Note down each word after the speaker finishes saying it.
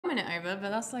minute over, but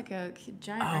that's like a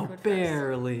giant record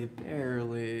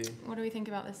barely. What do we think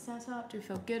about this setup? Do we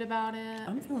feel good about it?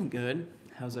 I'm feeling good.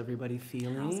 How's everybody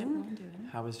feeling? How's everyone doing?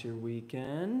 How was your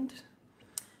weekend?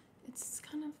 It's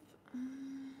kind of...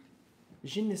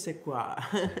 Je ne sais quoi.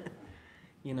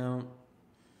 You know,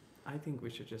 I think we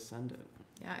should just send it.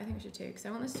 Yeah, I think we should too, because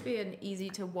I want this to be an easy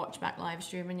to watch back live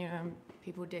stream and, you know,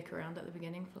 people dick around at the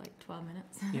beginning for like 12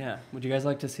 minutes. Yeah. Would you guys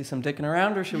like to see some dicking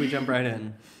around, or should we jump right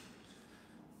in?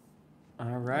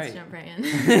 All right. Let's jump right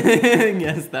in.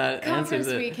 Yes, that Conference answers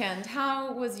it. weekend.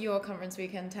 How was your conference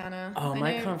weekend, Tanner? Oh,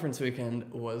 my conference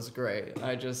weekend was great.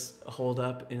 I just holed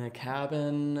up in a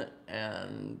cabin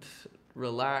and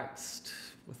relaxed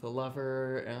with a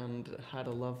lover and had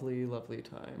a lovely, lovely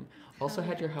time. Also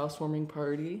had your housewarming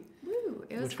party. Woo,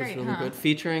 it was which great, was really good.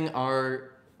 Featuring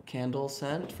our candle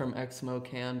scent from Exmo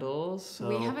Candles. So.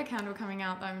 We have a candle coming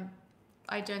out that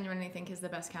I genuinely think is the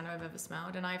best candle I've ever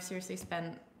smelled, and I've seriously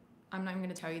spent... I'm not even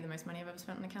going to tell you the most money I've ever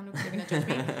spent on a candle because you're going to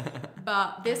judge me.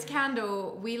 But this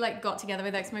candle, we like got together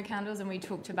with Exmo Candles and we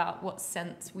talked about what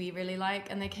scents we really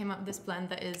like. And they came up with this blend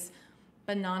that is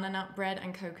banana nut bread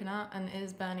and coconut, and it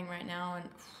is burning right now. And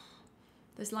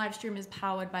this live stream is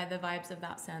powered by the vibes of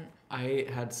that scent. I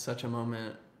had such a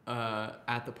moment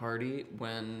at the party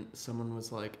when someone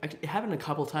was like, it happened a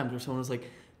couple times where someone was like,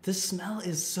 the smell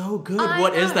is so good.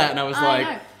 What is that? And I was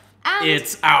like,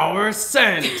 it's our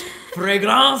scent.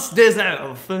 Fragrance des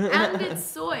elfes. And it's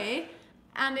soy.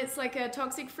 And it's like a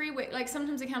toxic-free wick. Like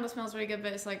sometimes a candle smells really good,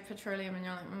 but it's like petroleum, and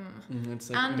you're like, It's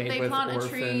like and made they with plant a orphan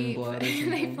tree. blood.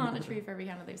 They plant a tree for every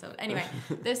candle they've sold. Anyway,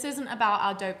 this isn't about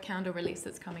our dope candle release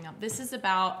that's coming up. This is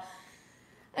about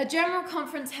a general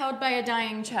conference held by a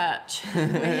dying church.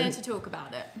 We're here to talk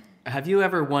about it. Have you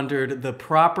ever wondered the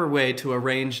proper way to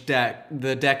arrange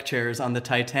the deck chairs on the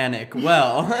Titanic?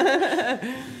 Well,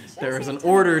 there is an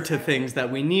order to things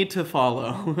that we need to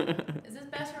follow. Is this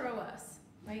better or worse?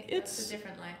 Wait, it's that's a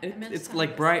different light. It's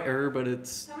like brighter, but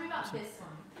it's... Tell me about this one.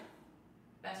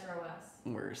 Better or worse?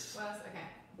 Worse. Worse, okay.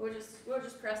 We'll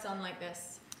just press on like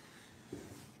this.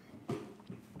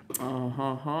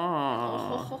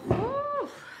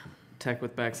 Tech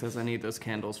with Beck says, I need those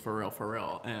candles for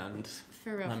real. And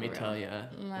let me tell you,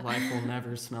 life will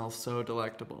never smell so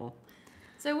delectable.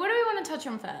 So what do we want to touch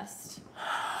on first?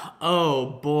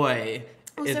 Oh, boy.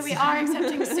 Also, we are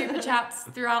accepting super chats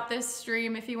throughout this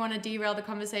stream. If you want to derail the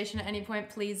conversation at any point,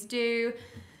 please do.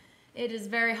 It is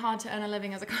very hard to earn a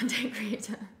living as a content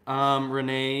creator.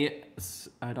 Renee,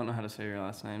 I don't know how to say your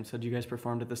last name, said you guys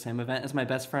performed at the same event as my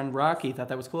best friend Rocky. Thought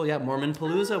that was cool. Yeah, Mormon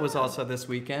Palooza was also this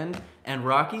weekend, and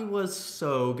Rocky was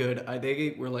so good.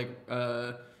 They were like,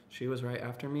 she was right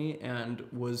after me and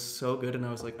was so good, and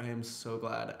I was like, I am so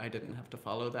glad I didn't have to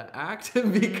follow that act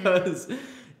because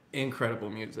incredible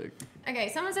music. Okay,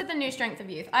 someone said the new strength of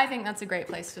youth. I think that's a great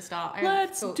place to start.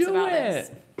 Let's do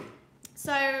it.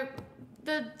 So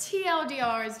the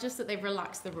TLDR is just that they've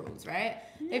relaxed the rules, right?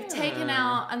 Yeah. They've taken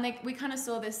out, and we kind of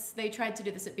saw this, they tried to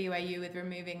do this at BYU with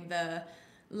removing the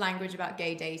language about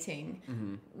gay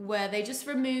dating, where they just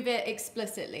remove it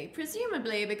explicitly,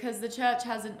 presumably because the church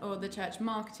hasn't, or the church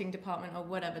marketing department or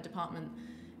whatever department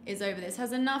is over this,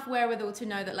 has enough wherewithal to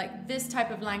know that like this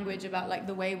type of language about like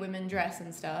the way women dress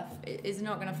and stuff is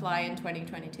not going to fly in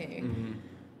 2022.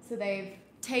 So they've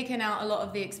taken out a lot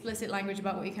of the explicit language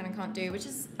about what you can and can't do, which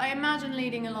is, I imagine,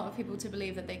 leading a lot of people to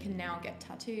believe that they can now get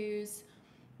tattoos,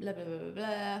 blah, blah, blah, blah,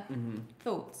 blah.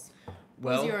 Thoughts?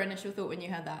 What was your initial thought when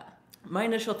you heard that? My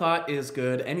initial thought is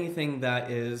good. Anything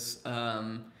that is,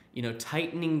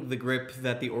 tightening the grip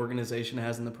that the organization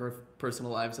has in the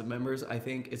personal lives of members, I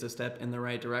think is a step in the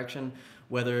right direction.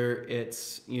 Whether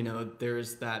it's,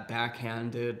 there's that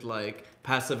backhanded, like,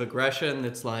 passive aggression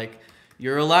that's like,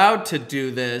 you're allowed to do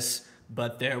this,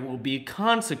 but there will be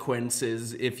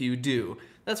consequences if you do.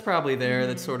 That's probably there.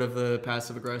 That's sort of the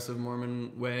passive-aggressive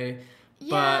Mormon way.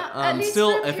 Yeah, but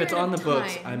still, if it's on the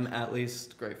books, I'm at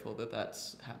least grateful that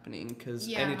that's happening, because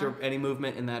any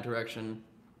movement in that direction,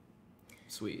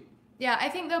 sweet. Yeah, I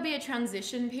think there'll be a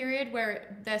transition period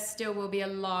where there still will be a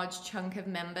large chunk of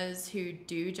members who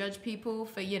do judge people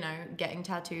for, getting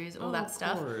tattoos, all that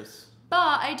stuff. Of course.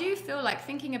 But I do feel like,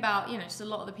 thinking about, just a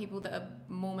lot of the people that are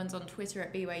Mormons on Twitter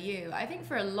at BYU, I think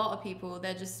for a lot of people,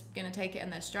 they're just going to take it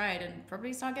in their stride and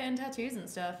probably start getting tattoos and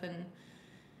stuff. And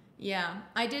yeah,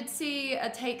 I did see a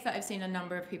take that I've seen a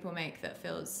number of people make that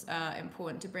feels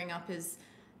important to bring up, is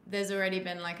there's already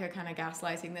been like a kind of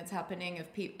gaslighting that's happening of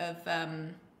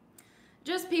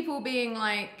just people being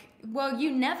like, well,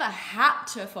 you never had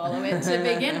to follow it to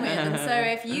begin with. And so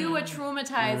if you were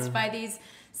traumatized by these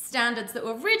standards that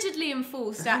were rigidly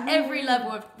enforced at every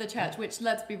level of the church, which,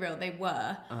 let's be real, they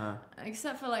were.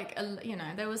 Except for like,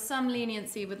 there was some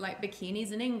leniency with like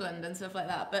bikinis in England and stuff like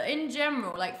that. But in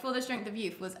general, like For the Strength of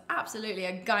Youth was absolutely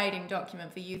a guiding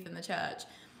document for youth in the church.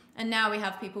 And now we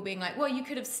have people being like, well, you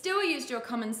could have still used your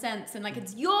common sense, and like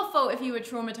it's your fault if you were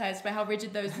traumatized by how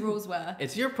rigid those rules were.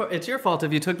 It's your fault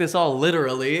if you took this all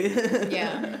literally.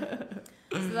 Yeah.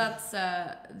 So that's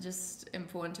just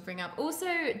important to bring up. Also,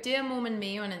 Dear Mormon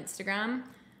Me on Instagram,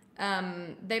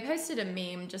 they posted a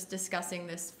meme just discussing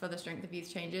this For the Strength of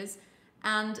Youth changes,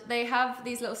 and they have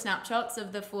these little snapshots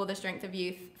of the For the Strength of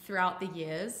Youth throughout the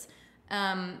years.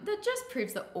 That just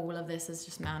proves that all of this is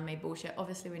just man-made bullshit.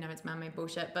 Obviously, we know it's man-made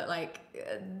bullshit, but like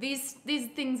these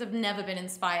things have never been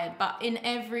inspired. But in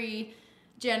every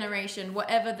generation,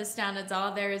 whatever the standards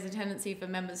are, there is a tendency for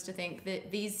members to think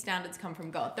that these standards come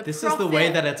from God. This is the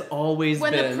way that it's always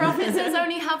been. When the prophet says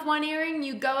only have one earring,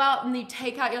 you go out and you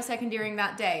take out your second earring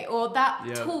that day. Or that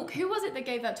talk. Who was it that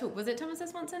gave that talk? Was it Thomas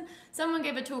S. Monson? Someone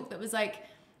gave a talk that was like,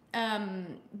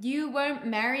 you won't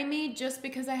marry me just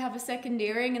because I have a second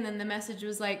earring, and then the message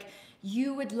was like,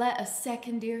 you would let a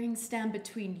second earring stand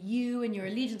between you and your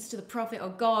allegiance to the prophet or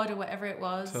God or whatever it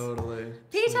was. Totally.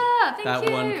 Peter, thank you.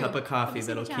 That one cup of coffee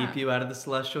that'll keep you out of the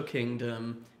celestial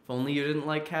kingdom. If only you didn't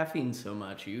like caffeine so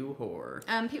much, you whore.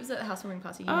 Pete was at the housewarming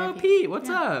party. Pete, what's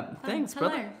up? Thanks,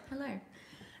 brother. Hello.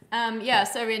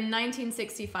 So in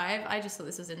 1965, I just thought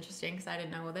this was interesting because I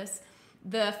didn't know all this.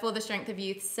 The For the Strength of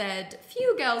Youth said,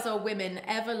 few girls or women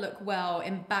ever look well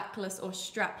in backless or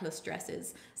strapless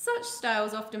dresses. Such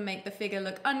styles often make the figure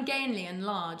look ungainly and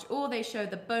large, or they show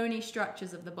the bony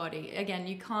structures of the body. Again,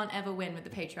 you can't ever win with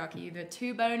the patriarchy. You're either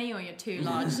too bony or you're too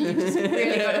large. So you just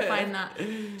really got to find that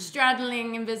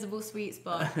straddling, invisible sweet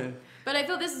spot. But I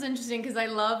thought this was interesting because I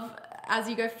love, as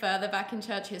you go further back in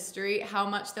church history, how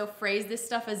much they'll phrase this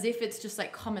stuff as if it's just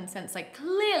like common sense. Like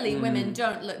clearly women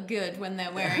don't look good when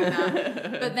they're wearing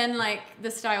that. But then like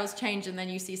the styles change and then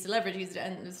you see celebrities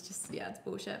and it's just, it's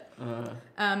bullshit.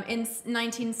 In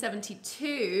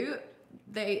 1972,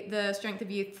 the Strength of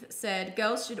Youth said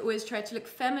girls should always try to look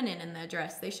feminine in their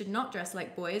dress. They should not dress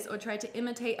like boys or try to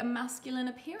imitate a masculine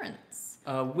appearance.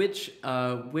 Which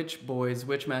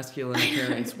masculine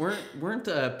appearance? weren't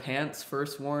pants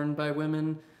first worn by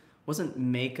women? Wasn't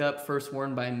makeup first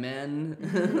worn by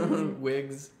men?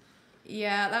 Wigs?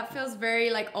 Yeah, that feels very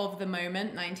like of the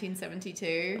moment,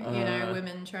 1972.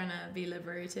 Women trying to be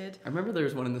liberated. I remember there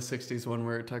was one in the 60s, one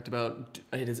where it talked about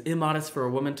it is immodest for a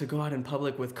woman to go out in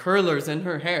public with curlers in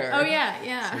her hair. Oh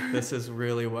yeah. So this is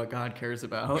really what God cares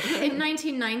about. In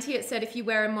 1990, it said if you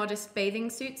wear modest bathing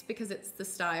suits because it's the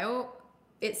style,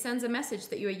 it sends a message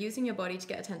that you are using your body to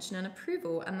get attention and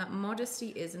approval, and that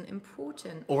modesty isn't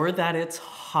important. Or that it's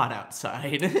hot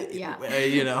outside. Yeah.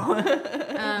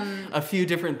 A few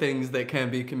different things that can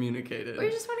be communicated. Or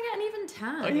you just want to get an even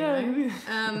tan. Oh, yeah.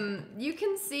 You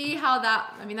can see how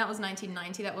that was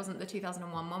 1990. That wasn't the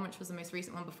 2001 one, which was the most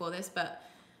recent one before this. But,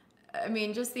 I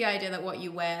mean, just the idea that what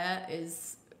you wear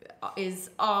is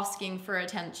asking for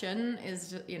attention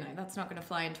is, that's not going to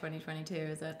fly in 2022,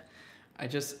 is it?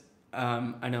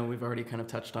 I know we've already kind of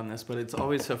touched on this, but it's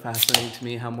always so fascinating to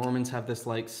me how Mormons have this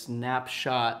like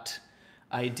snapshot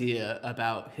idea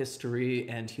about history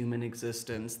and human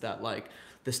existence that like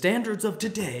the standards of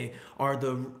today are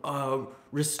the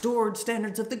restored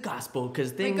standards of the gospel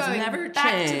because things never change.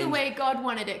 Back to the way God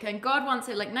wanted it, and God wants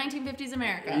it like 1950s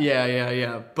America.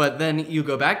 Yeah. But then you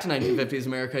go back to 1950s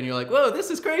America and you're like, whoa, this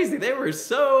is crazy. They were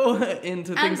so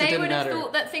into things that didn't matter. And they would have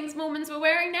thought that things Mormons were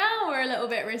wearing now were a little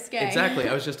bit risque. Exactly.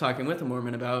 I was just talking with a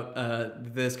Mormon about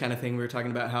this kind of thing. We were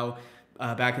talking about how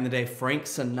back in the day, Frank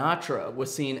Sinatra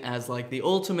was seen as like the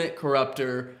ultimate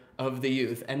corrupter of the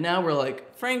youth, and now we're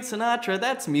like, Frank Sinatra,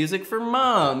 that's music for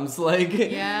moms, like.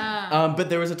 Yeah.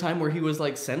 But there was a time where he was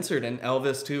like censored, and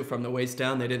Elvis too, from the waist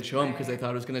down. They didn't show him because they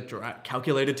thought it was going to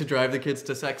calculated to drive the kids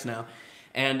to sex now.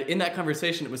 And in that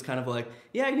conversation, it was kind of like,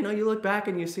 you look back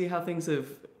and you see how things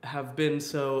have been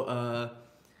so.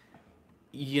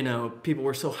 People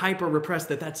were so hyper repressed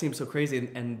that seems so crazy,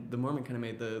 and the Mormon kind of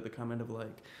made the comment of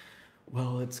like,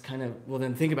 well, it's kind of, well,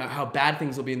 then think about how bad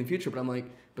things will be in the future. But I'm like,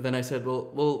 but then I said,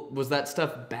 well, was that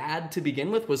stuff bad to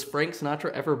begin with? Was Frank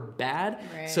Sinatra ever bad?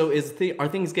 Right. So are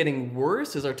things getting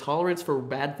worse? Is our tolerance for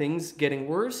bad things getting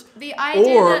worse? The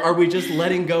idea or are we just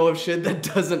letting go of shit that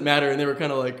doesn't matter? And they were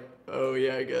kind of like, oh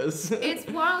yeah, I guess. It's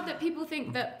wild that people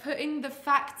think that putting the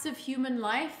facts of human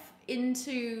life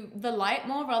into the light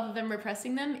more rather than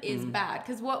repressing them is bad.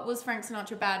 Because what was Frank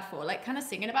Sinatra bad for? Like kind of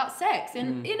singing about sex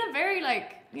in a very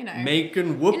like,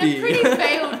 making whoopee. In a pretty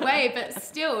veiled way, but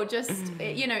still just,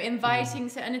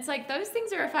 inviting. And it's like those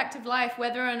things are a fact of life,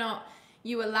 whether or not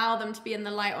you allow them to be in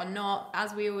the light or not.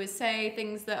 As we always say,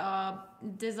 things that are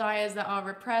desires that are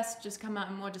repressed just come out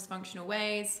in more dysfunctional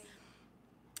ways.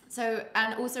 So,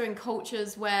 and also in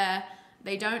cultures where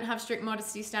they don't have strict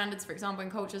modesty standards, for example, in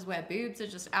cultures where boobs are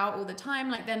just out all the time,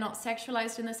 like they're not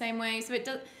sexualized in the same way. So it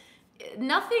does,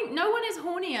 no one is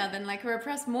hornier than like a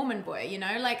repressed Mormon boy, you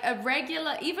know, like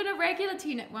even a regular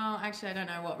teenage, well, actually, I don't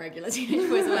know what regular teenage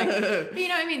boys are like, but you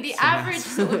know what I mean? The average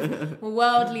sort of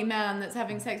worldly man that's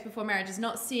having sex before marriage is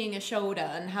not seeing a shoulder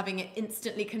and having it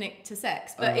instantly connect to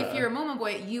sex. But if you're a Mormon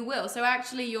boy, you will. So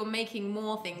actually, you're making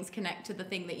more things connect to the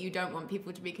thing that you don't want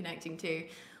people to be connecting to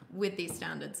with these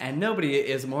standards. And nobody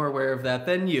is more aware of that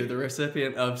than you, the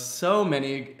recipient of so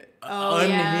many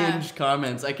unhinged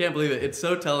comments. I can't believe it. It's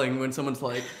so telling when someone's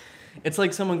like, it's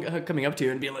like someone coming up to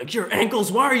you and being like, your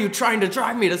ankles, why are you trying to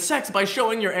drive me to sex by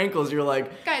showing your ankles? You're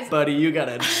like, guys, buddy, you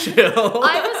gotta chill.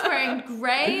 I was wearing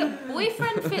gray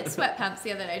boyfriend fit sweatpants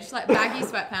the other day, just like baggy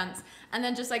sweatpants, and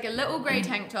then just like a little gray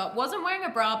tank top. Wasn't wearing a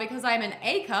bra because I'm an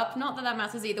A cup, not that that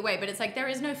matters either way, but it's like there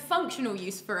is no functional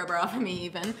use for a bra for me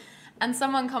even. And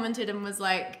someone commented and was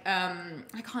like,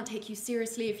 I can't take you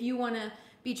seriously. If you want to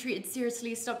be treated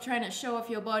seriously, stop trying to show off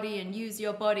your body and use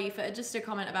your body for just a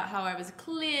comment about how I was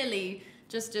clearly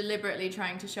just deliberately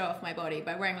trying to show off my body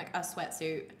by wearing like a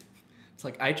sweatsuit. It's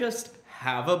like, I just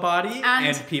have a body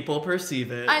and people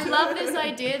perceive it. I love this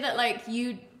idea that like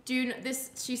you do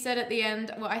this, she said at the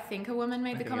end, well, I think a woman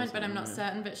made the comment, but I'm not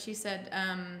certain, but she said,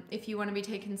 if you want to be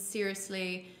taken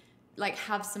seriously, like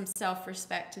have some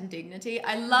self-respect and dignity.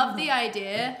 I love the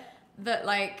idea that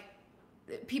like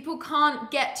people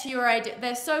can't get to your idea.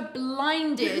 They're so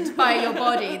blinded by your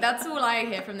body. That's all I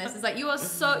hear from this. Is like you are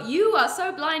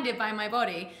so blinded by my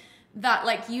body that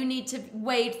like you need to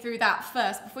wade through that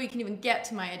first before you can even get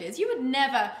to my ideas. You would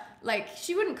never like,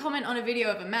 she wouldn't comment on a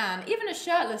video of a man, even a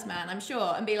shirtless man, I'm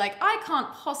sure, and be like, I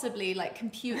can't possibly like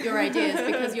compute your ideas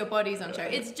because your body's on show.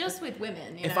 It's just with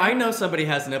women, you know? If I know somebody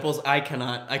has nipples, I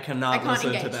cannot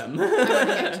listen to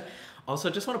them.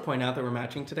 Also, just want to point out that we're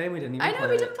matching today. We didn't even I know,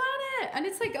 we didn't plan it. And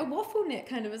it's like a waffle knit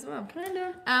kind of as well. Kind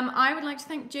of. I would like to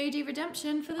thank JD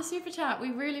Redemption for the super chat.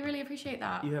 We really, really appreciate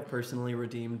that. You have personally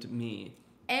redeemed me.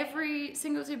 Every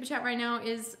single super chat right now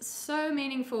is so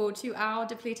meaningful to our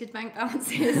depleted bank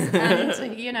balances.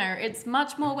 And, you know, it's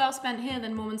much more well spent here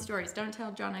than Mormon stories. Don't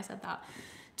tell John I said that.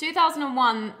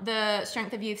 2001, the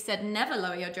Strength of Youth said never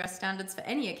lower your dress standards for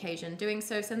any occasion. Doing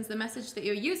so sends the message that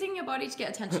you're using your body to get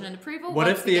attention and approval. What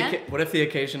if the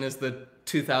occasion is the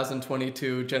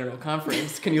 2022 General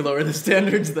Conference? Can you lower the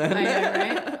standards then? I know,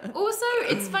 right? Also,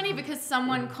 it's funny because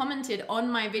someone commented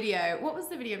on my video. What was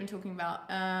the video I'm talking about?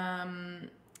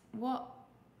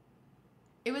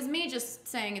 It was me just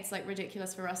saying it's like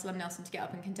ridiculous for Russell M. Nelson to get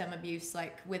up and condemn abuse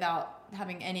like without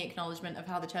having any acknowledgement of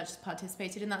how the church has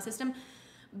participated in that system.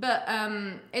 But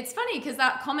it's funny because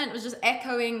that comment was just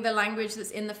echoing the language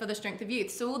that's in the For the Strength of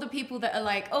Youth. So all the people that are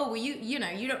like, oh, well, you know,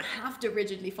 you don't have to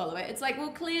rigidly follow it. It's like,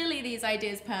 well, clearly these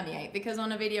ideas permeate because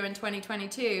on a video in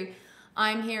 2022,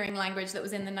 I'm hearing language that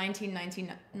was in the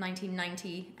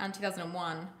 1990 and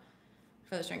 2001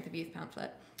 For the Strength of Youth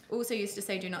pamphlet. Also used to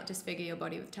say, do not disfigure your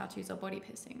body with tattoos or body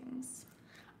piercings.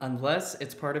 Unless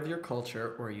it's part of your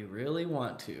culture or you really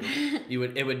want to.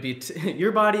 It would be,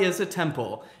 your body is a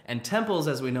temple. And temples,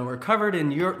 as we know, are covered in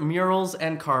murals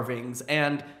and carvings.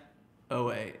 And, oh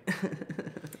wait.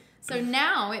 So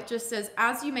now it just says,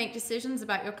 as you make decisions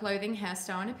about your clothing,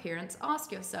 hairstyle, and appearance,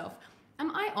 ask yourself,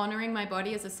 am I honoring my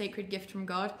body as a sacred gift from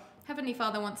God? Heavenly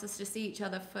Father wants us to see each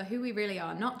other for who we really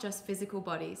are, not just physical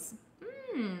bodies.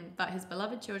 But his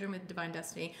beloved children with divine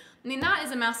destiny. I mean, that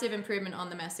is a massive improvement on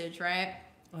the message, right?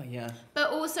 Oh, yeah. But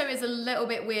also is a little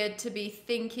bit weird to be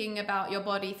thinking about your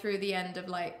body through the end of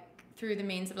like, through the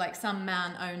means of like some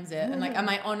man owns it. And like, am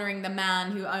I honoring the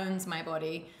man who owns my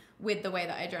body with the way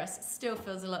that I dress? It still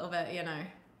feels a little bit, you know,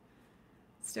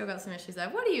 still got some issues there.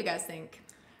 What do you guys think?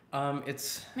 I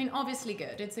mean, obviously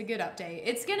good. It's a good update.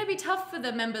 It's going to be tough for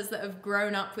the members that have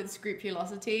grown up with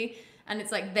scrupulosity. And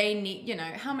it's like they need, you know,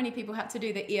 how many people had to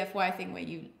do the EFY thing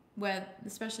where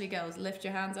especially girls, lift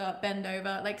your hands up, bend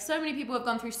over. Like so many people have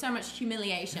gone through so much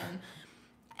humiliation.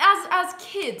 As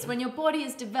kids, when your body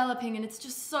is developing and it's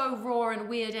just so raw and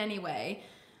weird anyway.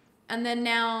 And then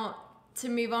now to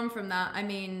move on from that, I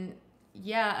mean,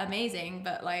 yeah, amazing.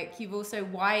 But like you've also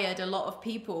wired a lot of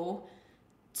people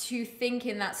to think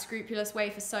in that scrupulous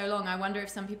way for so long. I wonder if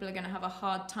some people are going to have a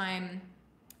hard time,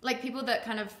 like people that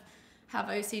kind of have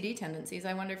OCD tendencies.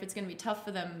 I wonder if it's going to be tough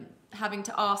for them having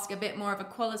to ask a bit more of a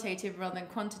qualitative rather than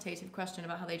quantitative question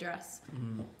about how they dress.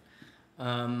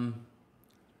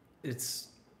 It's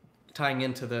tying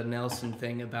into the Nelson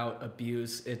thing about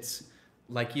abuse. It's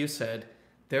like you said,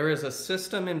 there is a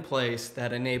system in place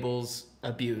that enables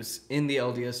abuse in the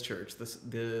LDS Church.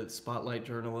 The Spotlight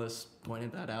journalist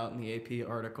pointed that out in the AP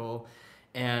article.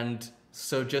 And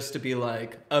so just to be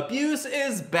like, abuse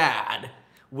is bad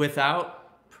without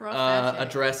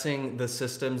addressing the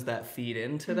systems that feed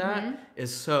into that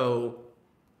is so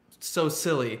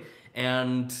silly.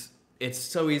 And it's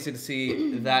so easy to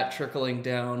see that trickling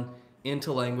down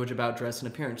into language about dress and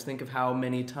appearance. Think of how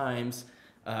many times,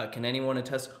 can anyone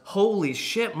attest? Holy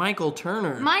shit, Michael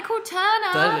Turner.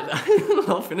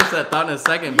 I'll finish that thought in a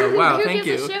second, but wow, thank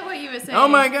you. Who gives a shit what you were saying? Oh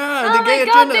my god, the gay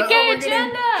agenda. The gay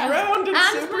agenda. Drowned in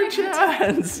super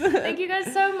chats. Thank you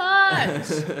guys so much.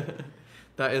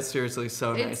 That is seriously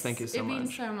so nice. Thank you so much. It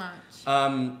means so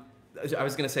much. I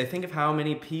was going to say, think of how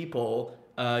many people,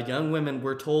 young women,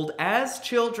 were told as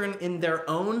children in their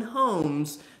own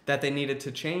homes that they needed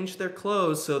to change their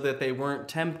clothes so that they weren't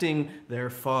tempting their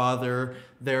father,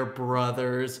 their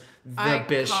brothers, the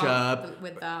bishop.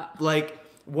 With that. Like,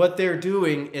 what they're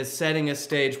doing is setting a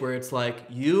stage where it's like,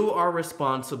 you are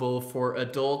responsible for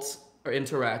adults'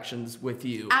 interactions with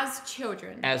you. As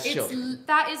children. Children.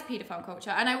 That is pedophile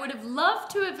culture. And I would have loved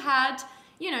to have had,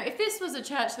 if this was a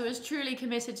church that was truly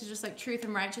committed to just like truth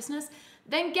and righteousness,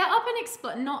 then get up and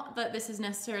explain. Not that this is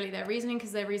necessarily their reasoning,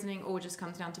 because their reasoning all just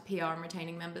comes down to PR and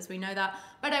retaining members. We know that.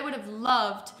 But I would have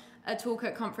loved a talk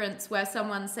at conference where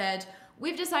someone said,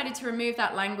 we've decided to remove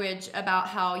that language about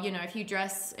how, if you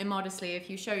dress immodestly, if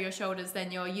you show your shoulders,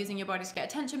 then you're using your body to get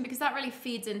attention, because that really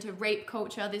feeds into rape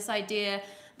culture, this idea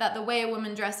that the way a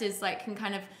woman dresses can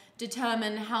kind of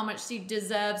determine how much she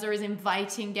deserves or is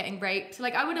inviting getting raped.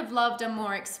 I would have loved a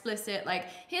more explicit,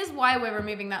 here's why we're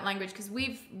removing that language, because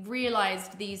we've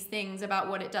realized these things about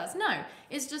what it does. No,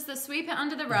 it's just the sweep it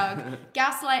under the rug,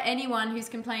 gaslight anyone who's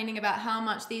complaining about how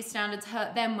much these standards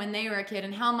hurt them when they were a kid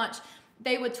and how much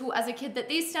they were taught as a kid that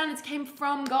these standards came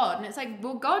from God. And it's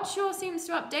well, God sure seems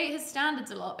to update his standards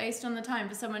a lot based on the time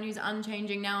for someone who's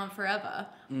unchanging now and forever.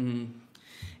 Mm-hmm.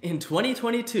 In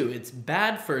 2022, it's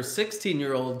bad for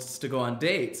 16-year-olds to go on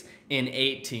dates. In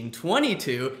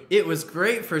 1822, it was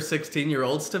great for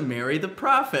 16-year-olds to marry the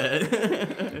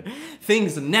prophet.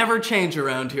 Things never change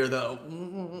around here,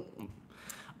 though.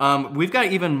 We've got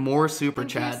even more super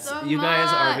chats. You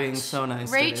guys are being so nice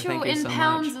today. Thank you so much.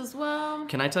 Pounds as well.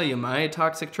 Can I tell you, my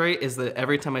toxic trait is that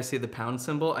every time I see the pound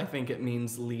symbol, I think it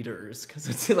means liters. Because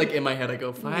it's in my head, I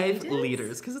go 5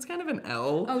 liters. Because it's kind of an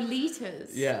L. Oh,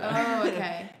 liters. Yeah. Oh,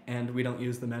 okay. And we don't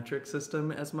use the metric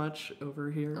system as much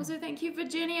over here. Also, thank you,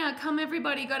 Virginia. Come,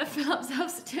 everybody. Got to fill up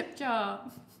Self's tip jar.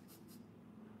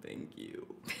 Thank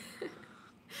you.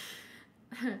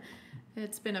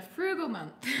 It's been a frugal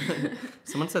month.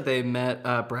 Someone said they met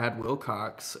Brad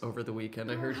Wilcox over the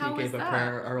weekend. I heard he gave a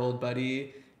prayer. Our old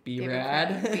buddy,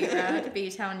 B-Rad. B-Rad,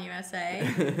 B-Town,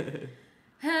 USA.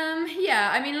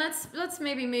 Let's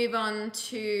maybe move on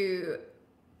to...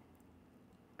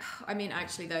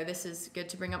 actually, though, this is good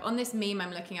to bring up. On this meme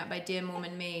I'm looking at by Dear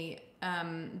Mormon Me,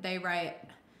 they write...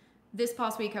 This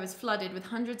past week, I was flooded with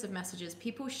hundreds of messages.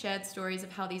 People shared stories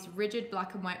of how these rigid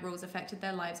black and white rules affected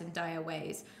their lives in dire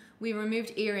ways. We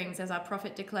removed earrings as our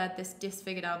prophet declared this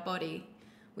disfigured our body.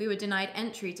 We were denied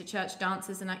entry to church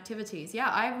dances and activities. Yeah,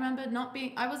 I remember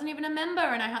I wasn't even a member,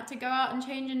 and I had to go out and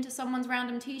change into someone's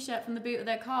random t-shirt from the boot of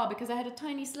their car because I had a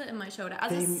tiny slit in my shoulder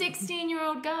as a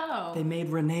 16-year-old girl. They made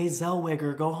Renee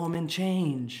Zellweger go home and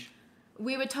change.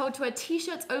 We were told to wear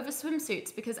t-shirts over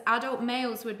swimsuits because adult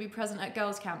males would be present at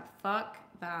girls' camp. Fuck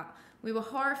that. We were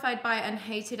horrified by it and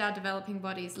hated our developing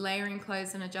bodies, layering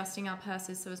clothes and adjusting our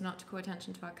purses so as not to call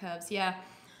attention to our curves. Yeah,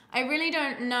 I really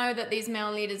don't know that these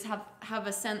male leaders have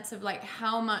a sense of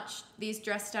how much these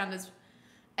dress standards,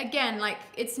 again,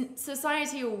 it's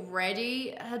society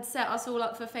already had set us all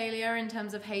up for failure in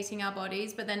terms of hating our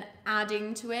bodies, but then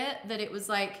adding to it that it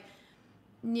was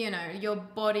your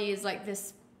body is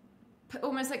this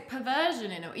almost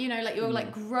perversion in it, you're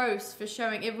gross for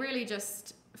showing. It really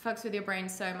just fucks with your brain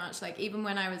so much. Even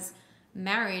when I was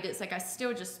married, it's I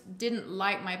still just didn't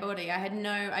like my body. I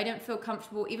didn't feel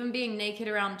comfortable even being naked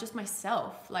around just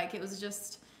myself. It was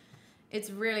just,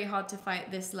 it's really hard to fight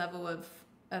this level of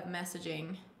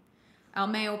messaging. Our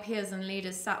male peers and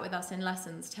leaders sat with us in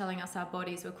lessons telling us our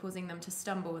bodies were causing them to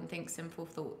stumble and think sinful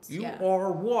thoughts. You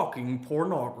are walking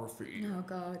pornography. Oh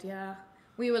God, yeah.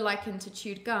 We were likened to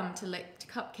chewed gum, to licked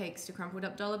cupcakes, to crumpled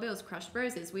up dollar bills, crushed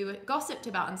roses. We were gossiped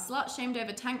about and slut-shamed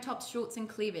over tank tops, shorts, and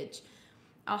cleavage.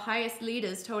 Our highest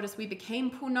leaders told us we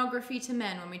became pornography to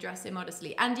men when we dress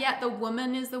immodestly. And yet the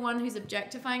woman is the one who's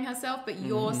objectifying herself, but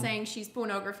you're saying she's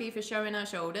pornography for showing her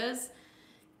shoulders.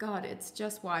 God, it's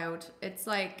just wild. It's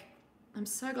I'm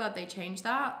so glad they changed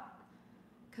that.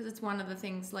 Because it's one of the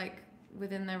things,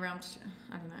 within their realm.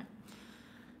 I don't know.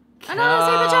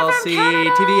 Kelsey, TBS.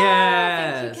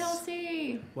 Thank you,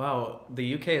 Kelsey. Wow,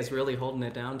 the UK is really holding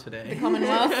it down today. The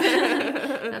Commonwealth.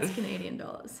 That's Canadian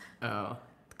dollars. Oh,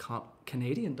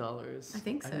 Canadian dollars. I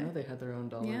think so. I didn't know they had their own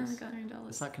dollars. Yeah, they got their own dollars.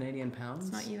 It's not Canadian pounds?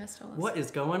 It's not US dollars. What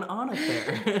is going on up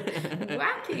there?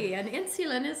 Wacky. And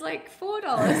insulin is like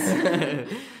 $4.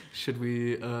 Should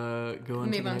we go on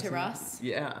Move on to Russ?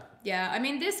 Yeah. Yeah, I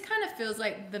mean, this kind of feels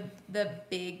like the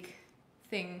big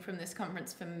thing from this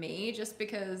conference for me, just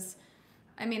because,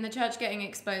 I mean, the church getting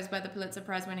exposed by the Pulitzer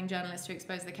Prize winning journalist who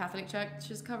exposed the Catholic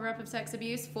Church's cover-up of sex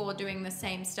abuse for doing the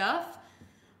same stuff,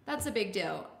 that's a big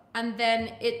deal. And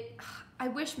then I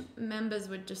wish members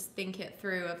would just think it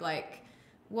through of like,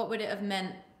 what would it have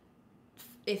meant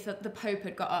if the Pope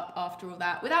had got up after all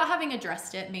that without having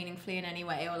addressed it meaningfully in any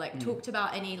way, or like talked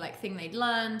about any like thing they'd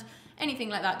learned, anything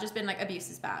like that, just been like, abuse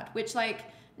is bad, which like,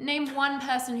 name one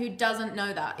person who doesn't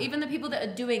know that. Even the people that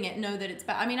are doing it know that it's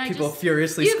bad. I mean, people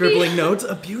furiously scribbling notes.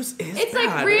 Abuse is it's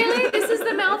bad. Like, really? This is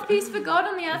the mouthpiece for God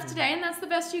on the earth today, and that's the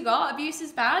best you got? Abuse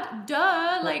is bad?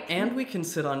 Duh. Like, and we can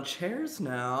sit on chairs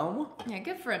now. Yeah,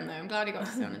 good for him though. I'm glad he got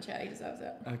to sit on a chair. He deserves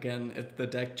it. Again, it's the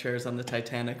deck chairs on the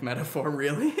Titanic metaphor,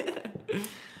 really.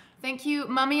 Thank you,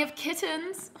 Mummy of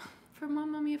Kittens. From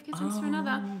one Mummy of Kittens to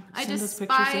another. I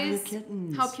despise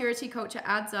how purity culture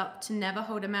adds up to never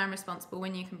hold a man responsible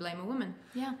when you can blame a woman.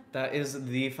 Yeah. That is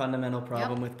the fundamental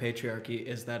problem with patriarchy,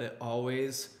 is that it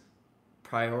always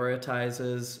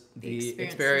prioritizes the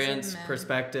experience,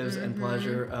 perspectives, and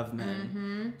pleasure of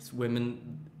men. It's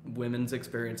women's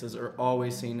experiences are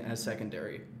always seen as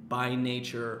secondary by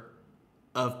nature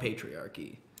of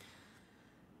patriarchy.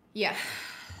 Yeah.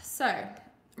 So,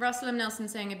 Russell M. Nelson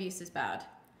saying abuse is bad.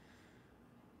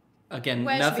 Again,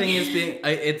 nothing is being.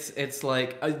 It's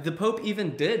like the Pope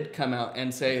even did come out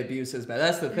and say abuse is bad.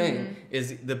 That's the thing,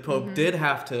 is the Pope did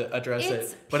have to address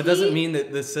it, but it doesn't mean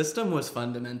that the system was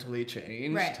fundamentally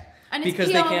changed. Right, and it's because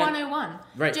PR they can't, 101.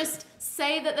 Right. Just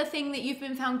say that the thing that you've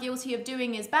been found guilty of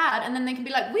doing is bad, and then they can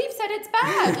be like, "We've said it's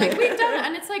bad, like we've done it,"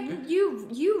 and it's like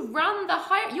you run the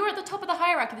you're at the top of the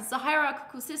hierarchy. This is a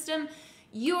hierarchical system.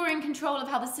 You're in control of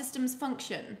how the systems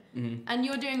function, and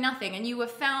you're doing nothing. And you were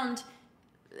found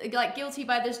like guilty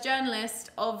by this journalist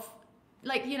of,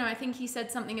 like, you know, I think he said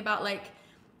something about like,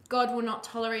 God will not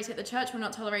tolerate it, the church will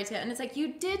not tolerate it, and it's like,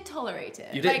 you did tolerate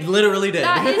it. You did, like, literally did.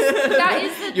 That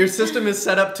is the... Your system is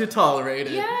set up to tolerate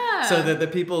it. Yeah. So that the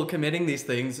people committing these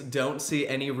things don't see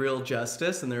any real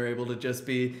justice, and they're able to just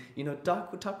be, you know,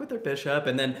 talk with their bishop,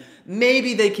 and then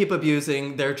maybe they keep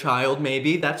abusing their child,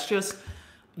 maybe. That's just,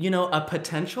 you know, a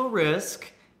potential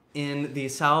risk in the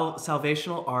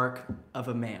salvational arc of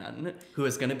a man who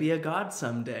is going to be a god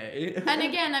someday. And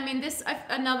again, I mean,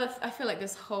 I feel like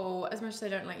this whole, as much as I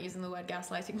don't like using the word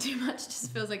gaslighting too much,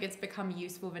 just feels like it's become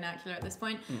useful vernacular at this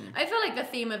point. I feel like the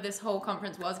theme of this whole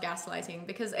conference was gaslighting,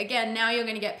 because again, now you're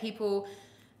going to get people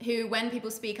who, when people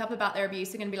speak up about their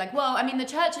abuse, are going to be like, well, I mean, the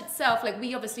church itself, like,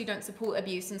 we obviously don't support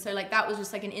abuse, and so like that was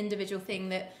just like an individual thing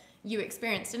that you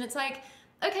experienced. And it's like,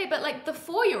 okay, but like the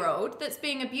 4-year-old that's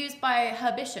being abused by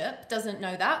her bishop doesn't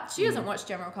know that. She doesn't watch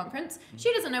General Conference.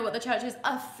 She doesn't know what the church's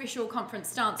official conference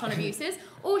stance on abuse is.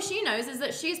 All she knows is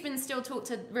that she's been still taught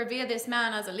to revere this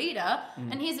man as a leader,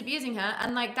 and he's abusing her,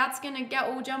 and like that's gonna get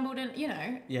all jumbled in, you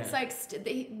know. Yeah. It's like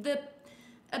the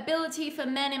ability for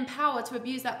men in power to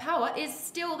abuse that power is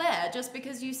still there, just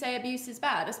because you say abuse is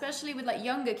bad, especially with like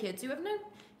younger kids who have no,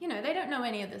 you know, they don't know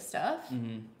any of this stuff.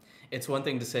 It's one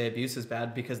thing to say abuse is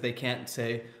bad because they can't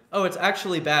say, oh, it's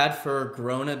actually bad for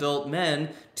grown adult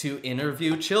men to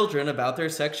interview children about their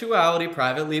sexuality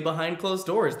privately behind closed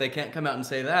doors. They can't come out and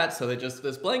say that, so they just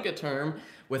this blanket term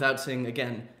without saying,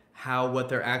 again, how what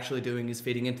they're actually doing is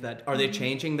feeding into that. Are they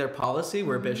changing their policy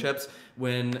where bishops,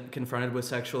 when confronted with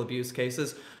sexual abuse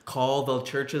cases, call the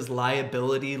church's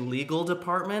liability legal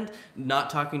department, not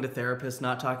talking to therapists,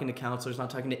 not talking to counselors, not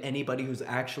talking to anybody who's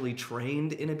actually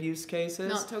trained in abuse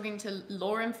cases? Not talking to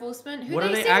law enforcement, who what they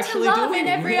are they seem actually to love doing? in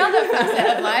every other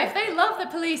facet of life. They love the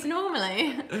police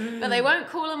normally, but they won't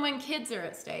call them when kids are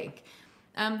at stake.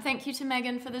 Thank you to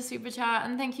Megan for the super chat,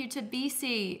 and thank you to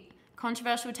BC.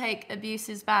 Controversial take, abuse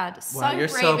is bad. Wow, you're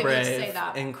so brave. To say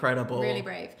that. Incredible. Really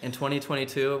brave. In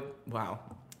 2022, wow.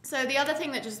 So the other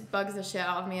thing that just bugs the shit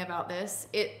out of me about this,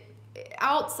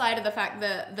 outside of the fact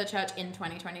that the church in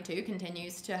 2022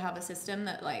 continues to have a system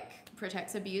that like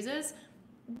protects abusers,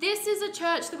 this is a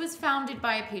church that was founded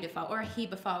by a pedophile, or a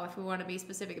hebephile if we want to be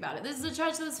specific about it. This is a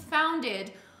church that was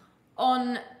founded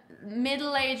on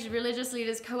middle-aged religious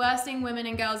leaders coercing women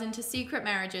and girls into secret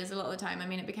marriages a lot of the time. I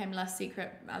mean, it became less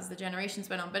secret as the generations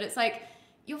went on, but it's like,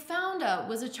 your founder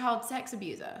was a child sex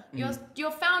abuser.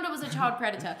 Your founder was a child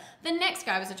predator. The next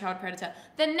guy was a child predator.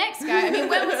 The next guy, I mean,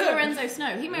 where was Lorenzo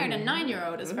Snow? He married a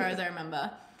 9-year-old, as far as I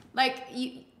remember. Like,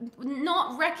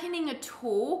 not reckoning at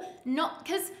all. Not,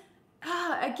 because,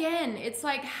 again, it's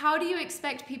like, how do you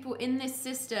expect people in this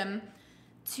system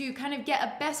to kind of get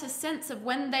a better sense of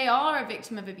when they are a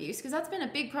victim of abuse? Because that's been a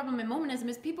big problem in Mormonism,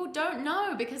 is people don't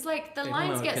know, because like the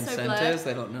lines get so blurred.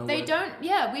 They don't know. They don't.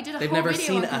 Yeah, we did a They've whole never video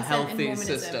seen on a consent healthy in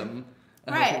Mormonism. system,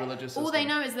 a Right. healthy religious system. All they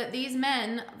know is that these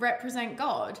men represent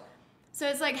God. So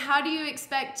it's like, how do you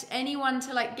expect anyone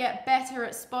to like get better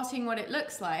at spotting what it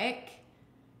looks like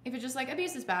if it's just like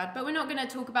abuse is bad? But we're not going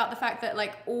to talk about the fact that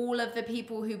like all of the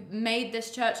people who made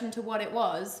this church into what it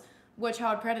was were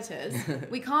child predators.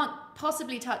 We can't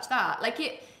possibly touch that. Like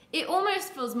it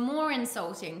almost feels more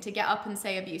insulting to get up and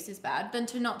say abuse is bad than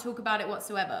to not talk about it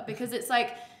whatsoever, because it's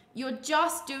like you're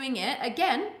just doing it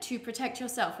again to protect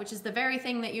yourself, which is the very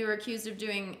thing that you were accused of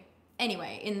doing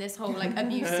anyway in this whole like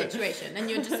abuse situation, and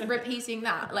you're just repeating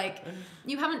that. Like,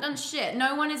 you haven't done shit.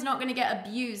 No one is not going to get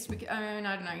abused because, I mean,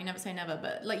 I don't know, you never say never,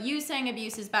 but like you saying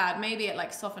abuse is bad, maybe it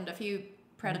like softened a few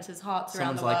predators' hearts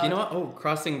around the world. Someone's like, you know what? Oh,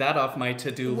 crossing that off my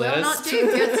to-do list. Will not do.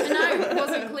 Good to know. It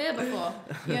wasn't clear before,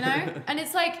 you know? And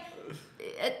it's like,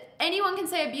 anyone can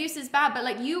say abuse is bad, but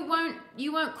like you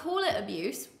won't call it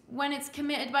abuse when it's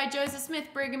committed by Joseph Smith,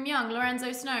 Brigham Young,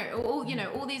 Lorenzo Snow, or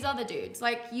all these other dudes.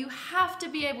 Like, you have to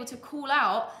be able to call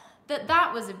out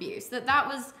that was abuse, that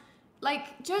was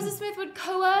like Joseph Smith would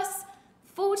coerce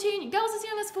 14 girls as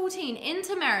young as 14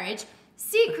 into marriage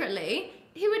secretly.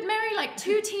 He would marry like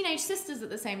 2 teenage sisters at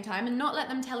the same time and not let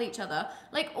them tell each other.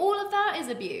 Like, all of that is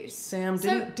abuse. Sam,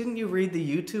 didn't you read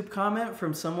the YouTube comment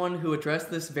from someone who addressed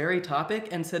this very topic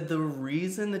and said the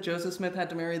reason that Joseph Smith had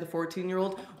to marry the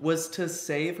 14-year-old was to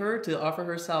save her, to offer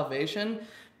her salvation?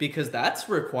 Because that's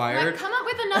required. Like, come up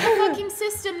with another fucking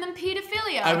system than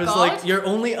pedophilia. I was like, you're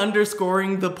only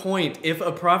underscoring the point. If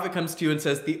a prophet comes to you and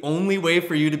says, the only way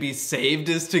for you to be saved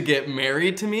is to get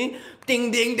married to me, ding,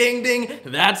 ding, ding, ding,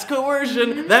 that's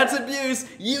coercion, that's abuse,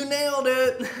 you nailed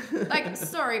it. Like,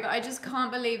 sorry, but I just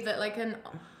can't believe that like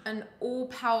an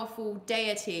all-powerful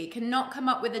deity cannot come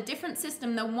up with a different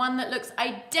system than one that looks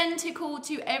identical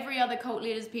to every other cult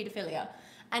leader's pedophilia.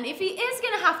 And if he is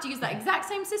going to have to use that exact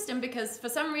same system because for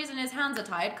some reason his hands are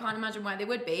tied, can't imagine why they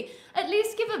would be, at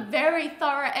least give a very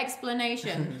thorough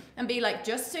explanation and be like,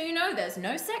 just so you know, there's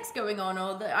no sex going on,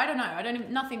 or I don't know,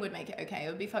 nothing would make it okay. It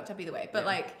would be fucked up either way. But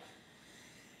like,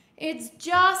 it's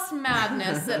just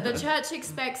madness that the church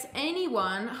expects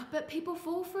anyone, but people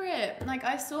fall for it. Like,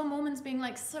 I saw Mormons being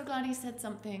like, so glad he said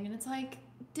something. And it's like,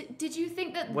 did you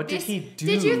think that did he do?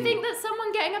 Did you think that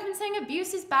someone getting up and saying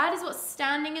abuse is bad is what's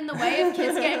standing in the way of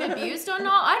kids getting abused or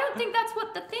not? I don't think that's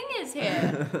what the thing is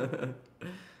here.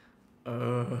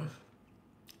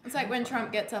 It's like when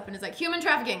Trump gets up and is like, human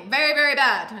trafficking, very, very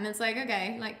bad. And it's like,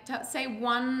 okay, like say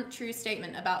one true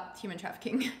statement about human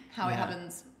trafficking, how it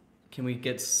happens. Can we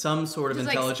get some sort of Just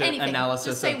intelligent like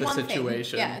analysis of the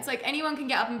situation? Yeah, it's like anyone can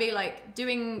get up and be like,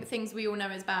 doing things we all know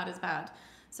is bad is bad.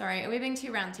 Sorry, are we being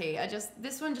too ranty?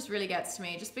 This one just really gets to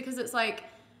me, just because it's like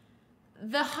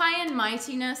the high and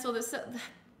mightiness or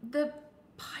the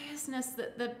piousness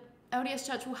that the LDS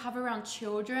Church will have around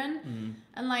children,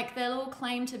 and like they'll all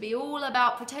claim to be all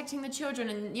about protecting the children,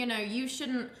 and you know,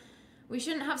 we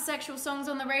shouldn't have sexual songs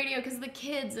on the radio because of the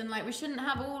kids, and like we shouldn't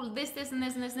have all this and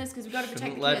this and this and this because we've got to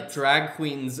protect the kids. Let drag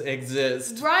queens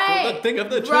exist. Right. Think of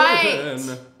the children.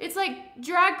 Right. It's like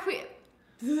drag queen.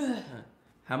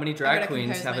 How many drag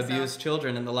queens have abused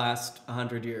children in the last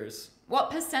 100 years?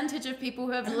 What percentage of people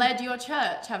who have led your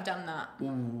church have done that?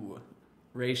 Ooh,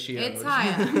 ratio. It's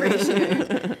higher.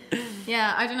 Ratio.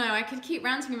 Yeah, I don't know. I could keep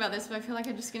ranting about this, but I feel like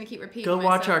I'm just going to keep repeating Go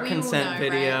myself. watch our We consent all know,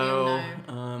 video.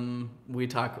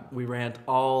 Right? We rant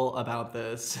all about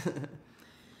this.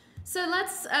 So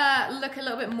let's look a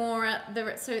little bit more at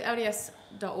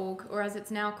LDS.org, or as it's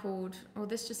now called, or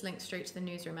this just links straight to the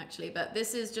newsroom actually, but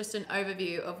this is just an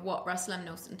overview of what Russell M.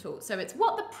 Nelson taught. So it's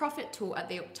what the prophet taught at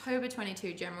the October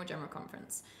 22 General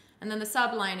Conference. And then the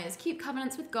subline is, keep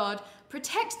covenants with God,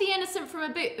 protect the innocent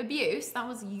from abuse, that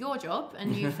was your job,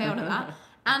 and you failed at that,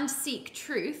 and seek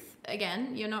truth.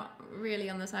 Again, you're not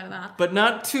really on the side of that. But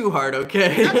not too hard,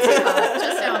 okay? Not too hard,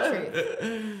 just our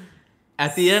truth.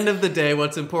 At the end of the day,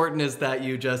 what's important is that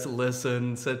you just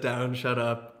listen, sit down, shut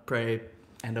up, pray,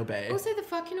 and obey. Also, the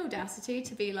fucking audacity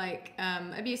to be like,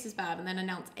 abuse is bad, and then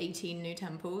announce 18 new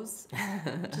temples.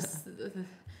 Just...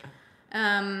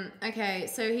 Okay,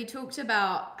 so he talked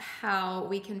about how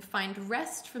we can find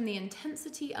rest from the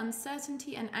intensity,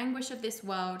 uncertainty, and anguish of this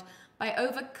world by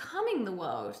overcoming the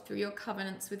world through your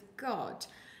covenants with God.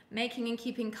 Making and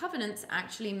keeping covenants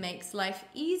actually makes life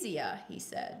easier, he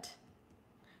said.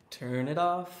 Turn it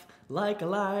off like a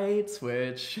light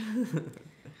switch.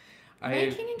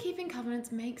 Making and keeping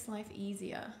covenants makes life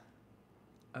easier.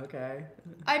 Okay.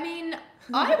 I mean,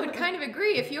 I would kind of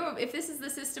agree. If this is the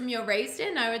system you're raised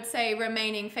in, I would say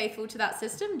remaining faithful to that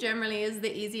system generally is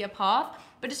the easier path.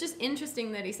 But it's just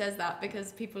interesting that he says that,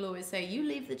 because people always say you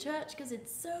leave the church because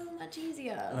it's so much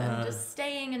easier than just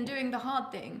staying and doing the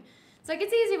hard thing. It's like,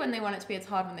 it's easy when they want it to be, it's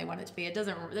hard when they want it to be.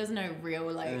 There's no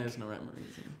real, like... There's no rhyme or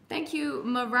reason. Thank you,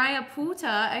 Mariah Porter.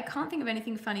 I can't think of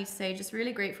anything funny to say. Just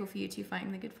really grateful for you two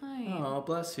fighting the good fight. Oh,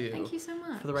 bless you. Thank you so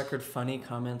much. For the record, funny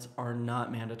comments are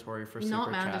not mandatory for super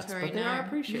Not chats, mandatory, but they are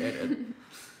appreciated.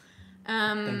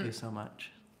 Thank you so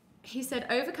much. He said,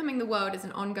 overcoming the world is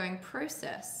an ongoing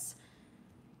process.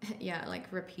 Yeah, like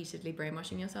repeatedly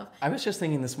brainwashing yourself. I was just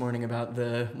thinking this morning about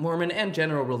the Mormon and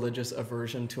general religious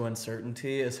aversion to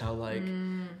uncertainty, is how, like,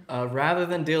 rather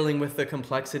than dealing with the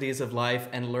complexities of life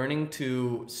and learning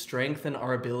to strengthen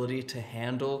our ability to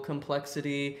handle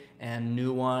complexity and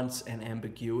nuance and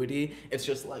ambiguity, it's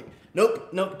just like,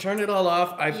 nope, turn it all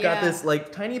off. I've got this,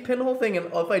 like, tiny pinhole thing, and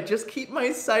if I just keep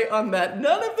my sight on that,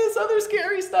 none of this other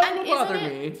scary stuff will bother me.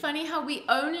 Isn't it funny how we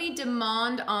only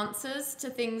demand answers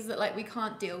to things that, like, we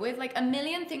can't deal with? Like, a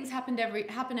million things happen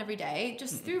every day,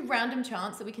 just through random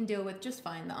chance that we can deal with just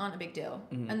fine, that aren't a big deal.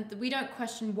 And we don't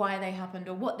question why they happened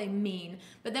or what they mean.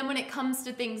 But then when it comes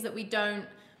to things that we don't,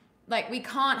 like, we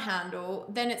can't handle,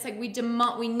 then it's like we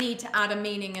need to add a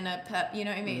meaning and you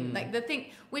know what I mean? Like,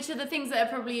 which are the things that are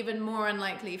probably even more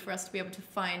unlikely for us to be able to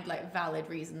find, like, valid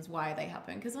reasons why they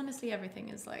happen. Because honestly, everything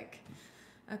is, like,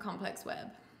 a complex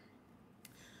web.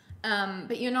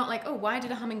 But you're not like, oh, why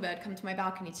did a hummingbird come to my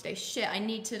balcony today? Shit, I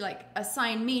need to, like,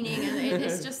 assign meaning. And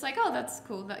it's just like, oh, that's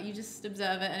cool that you just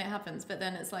observe it and it happens. But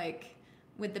then it's like,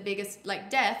 with the biggest, like,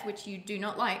 death, which you do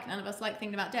not like, none of us like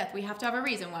thinking about death. We have to have a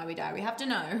reason why we die. We have to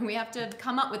know. We have to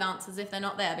come up with answers if they're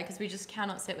not there, because we just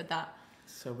cannot sit with that.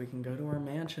 So we can go to our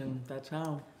mansion. That's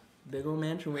how. Big old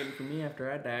mansion waiting for me after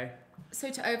I die.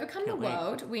 So to overcome the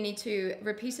world, we need to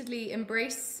repeatedly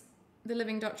embrace the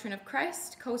living doctrine of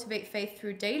Christ, cultivate faith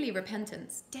through daily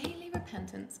repentance. Daily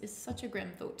repentance is such a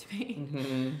grim thought to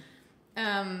me.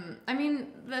 I mean,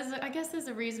 I guess there's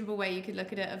a reasonable way you could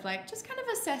look at it of, like, just kind of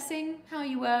assessing how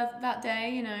you were that day,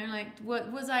 you know, like,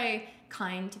 was I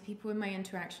kind to people in my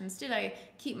interactions? Did I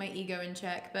keep my ego in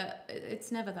check? But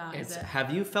it's never that, is it?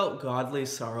 Have you felt godly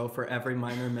sorrow for every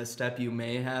minor misstep you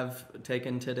may have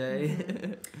taken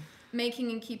today?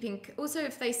 Making and keeping... Also,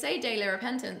 if they say daily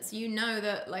repentance, you know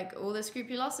that, like, all the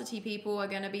scrupulosity people are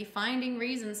going to be finding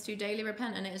reasons to daily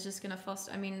repent, and it is just going to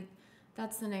foster... I mean...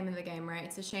 That's the name of the game, right?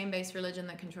 It's a shame-based religion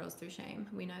that controls through shame.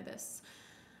 We know this.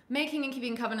 Making and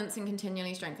keeping covenants and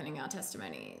continually strengthening our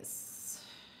testimonies.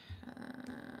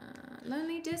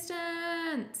 Lonely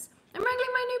distance. I'm wrangling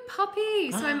my new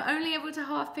puppy, so I'm only able to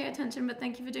half pay attention, but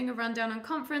thank you for doing a rundown on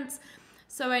conference,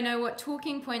 so I know what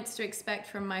talking points to expect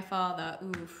from my father.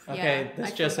 Oof. Okay, yeah,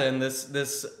 this just in.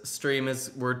 This stream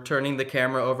is, we're turning the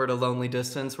camera over to lonely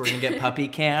distance. We're gonna get puppy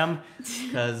cam,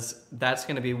 because that's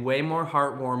gonna be way more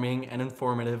heartwarming and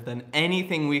informative than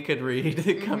anything we could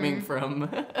read coming from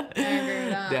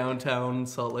downtown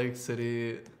Salt Lake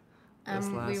City this last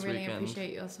we really weekend.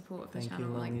 Appreciate your support of the Thank channel,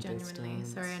 you, like, lonely genuinely.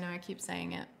 distance. Sorry, I know I keep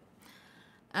saying it.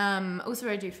 Also,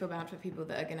 I do feel bad for people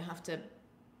that are gonna have to,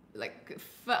 like,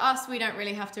 for us, we don't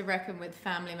really have to reckon with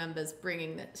family members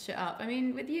bringing that shit up. I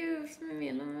mean, with you, maybe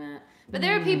a little bit. But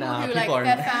there are people who, like,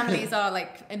 their families are,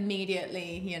 like,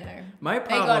 immediately, you know, my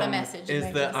problem they got a message.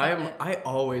 Is that I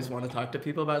always want to talk to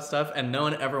people about stuff, and no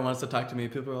one ever wants to talk to me.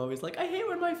 People are always like, I hate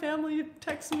when my family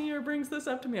texts me or brings this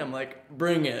up to me. I'm like,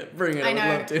 bring it. I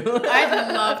know. would love to.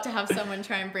 I'd love to have someone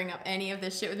try and bring up any of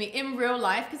this shit with me in real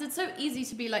life, because it's so easy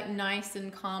to be, like, nice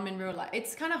and calm in real life.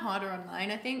 It's kind of harder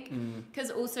online, I think, because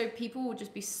also people will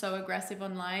just be so aggressive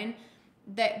online.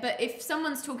 But if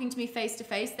someone's talking to me face to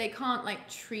face, they can't, like,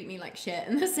 treat me like shit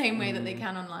in the same way that they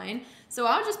can online. So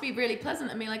I'll just be really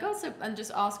pleasant and be like, and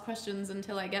just ask questions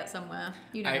until I get somewhere.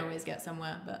 You don't always get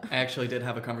somewhere, but I actually did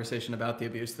have a conversation about the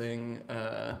abuse thing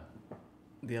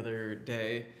the other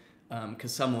day,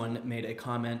 because someone made a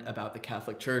comment about the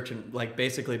Catholic Church and, like,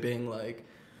 basically being like,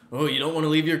 oh, you don't want to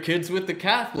leave your kids with the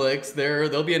Catholics,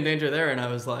 they'll be in danger there. And I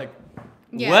was like,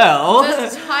 yeah, well,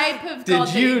 the type of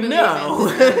God did you know?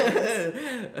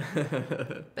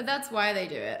 But that's why they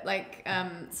do it. Like,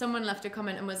 someone left a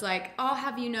comment and was like, I'll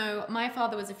have you know, my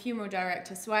father was a funeral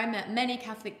director, so I met many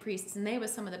Catholic priests, and they were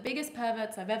some of the biggest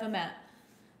perverts I've ever met.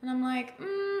 And I'm like,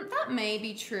 that may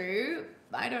be true.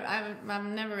 I've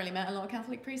never really met a lot of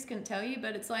Catholic priests, couldn't tell you,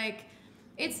 but it's like,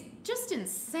 It's just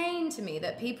insane to me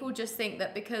that people just think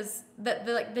that because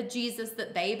the Jesus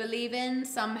that they believe in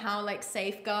somehow like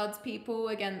safeguards people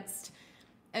against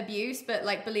abuse, but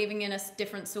like believing in a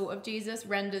different sort of Jesus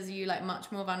renders you like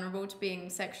much more vulnerable to being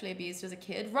sexually abused as a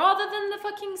kid, rather than the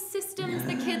fucking systems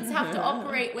the kids have to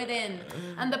operate within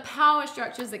and the power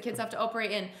structures that kids have to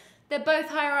operate in. They're both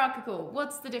hierarchical.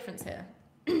 What's the difference here?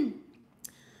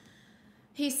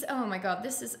 Oh my God,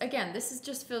 this is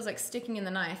just feels like sticking in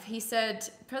the knife. He said,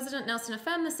 President Nelson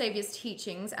affirmed the Savior's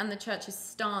teachings and the church's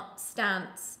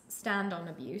stand on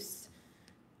abuse,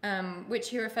 which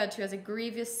he referred to as a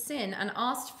grievous sin, and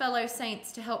asked fellow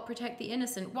saints to help protect the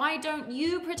innocent. Why don't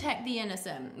you protect the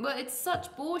innocent? Well, it's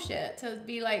such bullshit to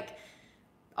be like,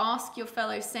 ask your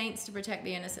fellow saints to protect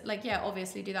the innocent. Like, yeah,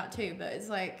 obviously do that too, but it's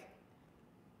like,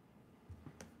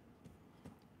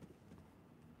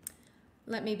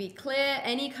 let me be clear,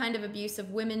 any kind of abuse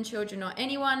of women, children, or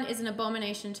anyone is an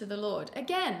abomination to the Lord.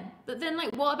 Again, but then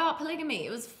like, what about polygamy? It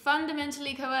was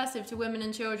fundamentally coercive to women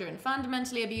and children,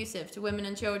 fundamentally abusive to women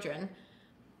and children.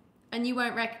 And you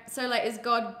won't so like, is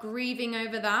God grieving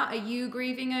over that? Are you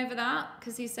grieving over that?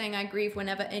 Because he's saying, I grieve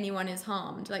whenever anyone is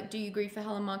harmed. Like, do you grieve for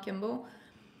Helen Mar Kimball?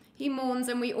 He mourns,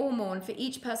 and we all mourn, for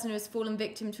each person who has fallen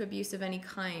victim to abuse of any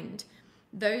kind.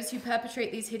 Those who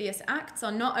perpetrate these hideous acts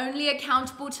are not only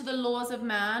accountable to the laws of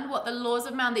man, what the laws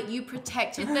of man that you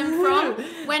protected them from,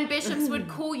 when bishops would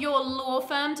call your law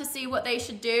firm to see what they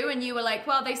should do, and you were like,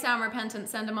 well, they sound repentant,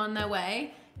 send them on their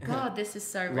way. God, this is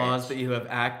so rich. Laws that you have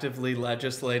actively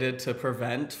legislated to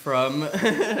prevent from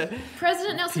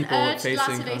President Nelson urged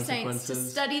Latter-day Saints consequences. to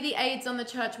study the aids on the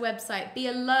church website, be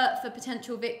alert for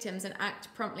potential victims, and act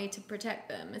promptly to protect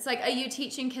them. It's like, are you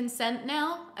teaching consent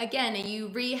now? Again, are you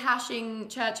rehashing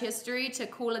church history to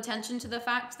call attention to the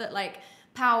fact that like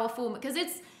powerful, because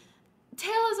it's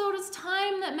tale as old as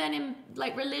time that men in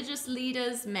like religious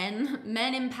leaders, men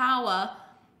in power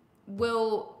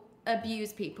will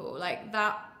abuse people. Like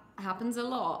that happens a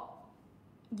lot.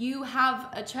 You have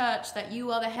a church that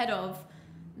you are the head of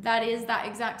that is that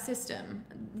exact system.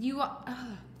 You are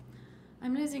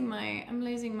I'm losing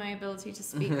my ability to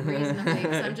speak reasonably,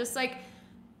 because I'm just like,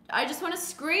 I just want to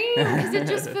scream because it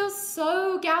just feels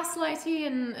so gaslighty,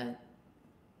 and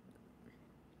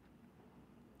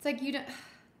it's like you don't.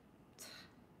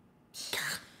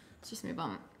 Let's just move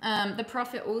on. The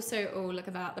prophet also, oh look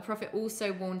at that. The prophet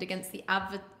also warned against the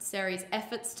adversary's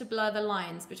efforts to blur the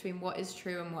lines between what is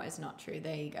true and what is not true.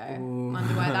 There you go. Ooh.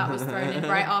 Wonder why that was thrown in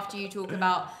right after you talk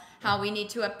about how we need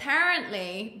to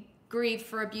apparently grieve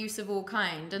for abuse of all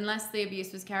kind, unless the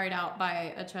abuse was carried out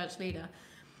by a church leader.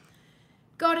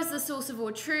 God is the source of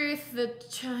all truth.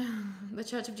 The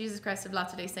Church of Jesus Christ of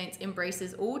Latter-day Saints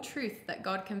embraces all truth that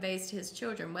God conveys to his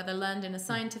children, whether learned in a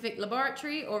scientific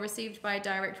laboratory or received by a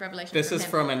direct revelation This from is him.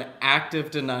 from an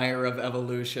active denier of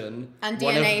evolution. And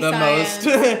One DNA of the science.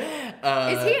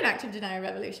 most... Is he an active denier of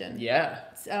evolution? Yeah.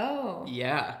 Oh.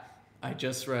 Yeah. I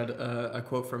just read a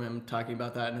quote from him talking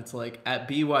about that, and it's like, at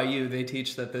BYU, they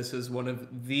teach that this is one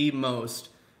of the most...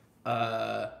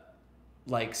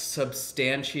 like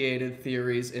substantiated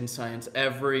theories in science.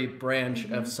 Every branch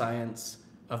of science,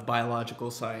 of biological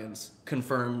science,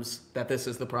 confirms that this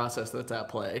is the process that's at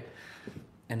play.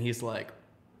 And he's like,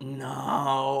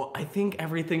 no, I think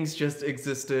everything's just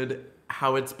existed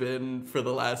how it's been for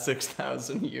the last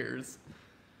 6,000 years.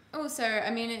 Also,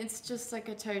 I mean, it's just like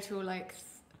a total, like,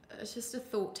 it's just a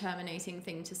thought terminating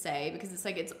thing to say, because it's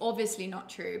like, it's obviously not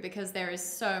true, because there is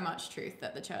so much truth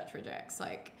that the church rejects.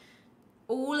 Like,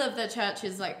 all of the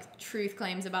church's like truth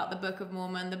claims about the Book of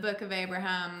Mormon, the Book of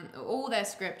Abraham, all their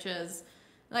scriptures,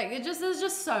 like there's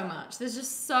just so much. There's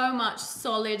just so much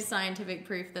solid scientific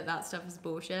proof that that stuff is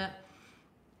bullshit.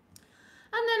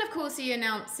 And then of course he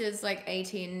announces like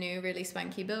 18 new really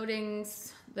swanky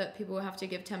buildings that people will have to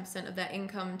give 10% of their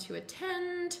income to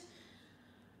attend.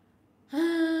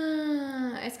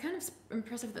 It's kind of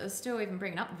impressive that they're still even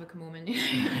bringing up the Book of Mormon.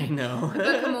 I know. The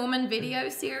Book of Mormon video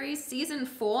series, season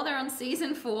 4. They're on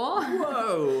season 4.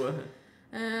 Whoa.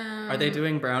 Are they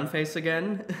doing brownface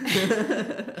again?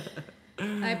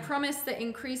 I promise that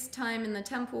increased time in the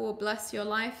temple will bless your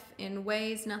life in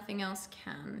ways nothing else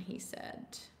can, he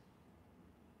said.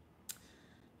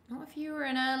 Not if you were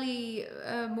an early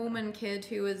Mormon kid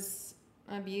who was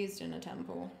abused in a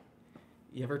temple.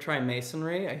 You ever try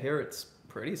masonry? I hear it's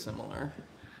pretty similar.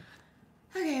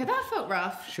 Okay, that felt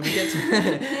rough. Should we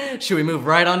get should we move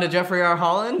right on to Jeffrey R.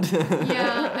 Holland?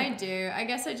 Yeah, I do. I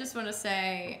guess I just want to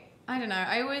say, I don't know,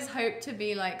 I always hope to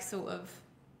be like sort of,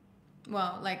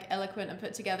 well, like eloquent and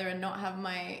put together and not have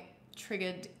my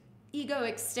triggered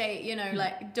egoic state, you know,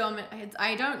 like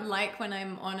I don't like when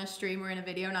I'm on a stream or in a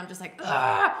video and I'm just like,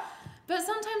 ah! But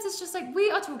sometimes it's just like,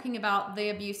 we are talking about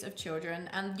the abuse of children,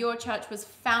 and your church was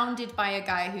founded by a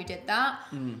guy who did that.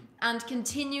 And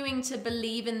continuing to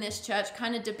believe in this church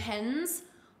kind of depends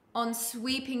on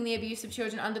sweeping the abuse of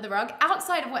children under the rug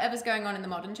outside of whatever's going on in the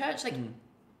modern church. Like,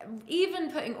 even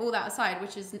putting all that aside,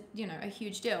 which is, you know, a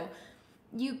huge deal,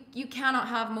 you cannot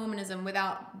have Mormonism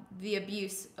without the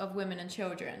abuse of women and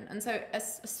children. And so,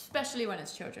 especially when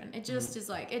it's children, it just is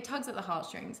like, it tugs at the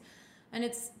heartstrings. And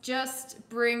it's just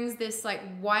brings this like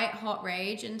white hot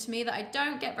rage into me that I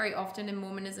don't get very often in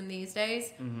Mormonism these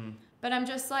days. But I'm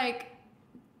just like,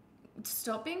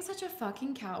 stop being such a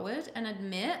fucking coward and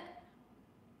admit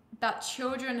that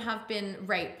children have been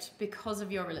raped because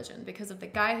of your religion, because of the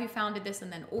guy who founded this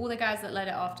and then all the guys that led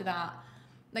it after that.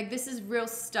 Like, this is real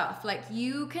stuff. Like,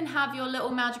 you can have your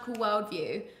little magical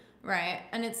worldview, right?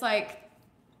 And it's like,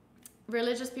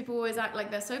 religious people always act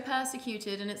like they're so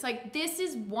persecuted, and it's like, this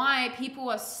is why people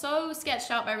are so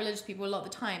sketched out by religious people a lot of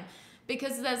the time,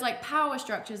 because there's like power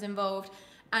structures involved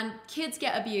and kids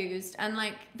get abused and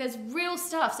like there's real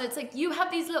stuff. So it's like, you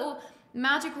have these little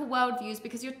magical worldviews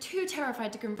because you're too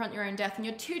terrified to confront your own death, and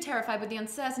you're too terrified with the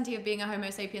uncertainty of being a Homo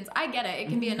sapiens. I get it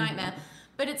can be a nightmare,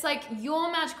 but it's like, your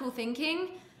magical thinking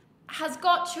has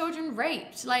got children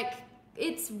raped. Like,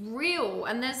 it's real.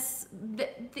 And there's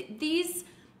these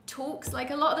talks,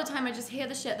 like, a lot of the time I just hear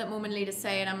the shit that Mormon leaders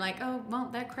say and I'm like, oh, well,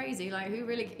 they're crazy. Like, who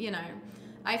really, you know,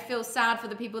 I feel sad for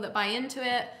the people that buy into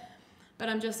it, but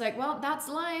I'm just like, well, that's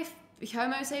life.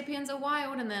 Homo sapiens are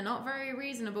wild and they're not very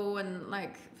reasonable, and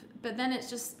like, but then it's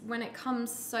just, when it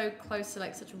comes so close to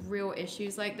like such real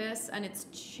issues like this and it's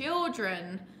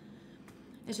children,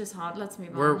 it's just hard. Let's move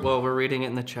on. We're reading it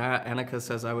in the chat. Annika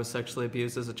says, I was sexually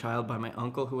abused as a child by my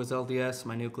uncle who was LDS.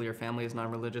 My nuclear family is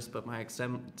non-religious, but my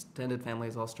extended family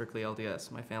is all strictly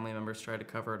LDS. My family members try to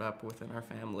cover it up within our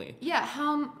family. Yeah,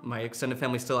 My extended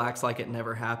family still acts like it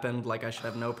never happened, like I should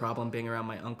have no problem being around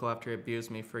my uncle after he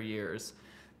abused me for years.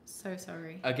 So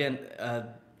sorry. Again,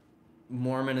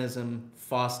 Mormonism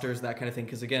fosters that kind of thing,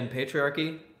 because again,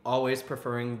 patriarchy, always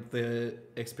preferring the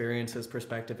experiences,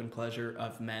 perspective, and pleasure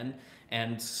of men.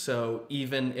 And so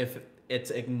even if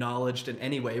it's acknowledged in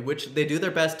any way, which they do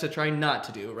their best to try not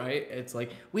to do, right? It's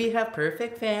like, we have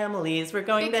perfect families, we're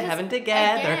going to heaven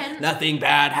together. Again, nothing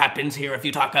bad happens here. If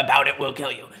you talk about it, we'll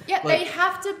kill you. Yeah, like, they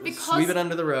have to, because sweep it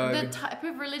under the rug. The type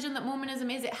of religion that Mormonism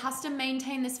is, it has to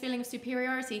maintain this feeling of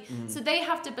superiority. So they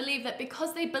have to believe that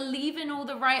because they believe in all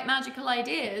the right magical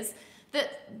ideas,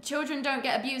 that children don't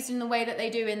get abused in the way that they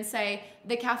do in, say,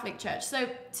 the Catholic Church. So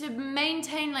to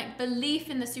maintain like belief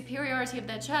in the superiority of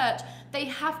their church, they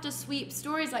have to sweep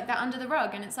stories like that under the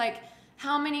rug. And it's like,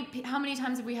 how many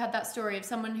times have we had that story of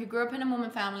someone who grew up in a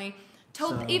Mormon family,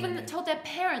 told their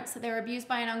parents that they were abused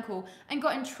by an uncle and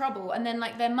got in trouble, and then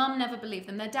like their mum never believed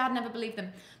them, their dad never believed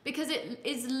them, because it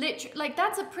is literally like,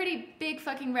 that's a pretty big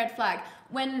fucking red flag.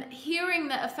 When hearing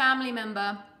that a family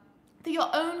member, that your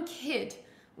own kid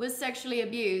was sexually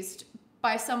abused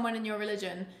by someone in your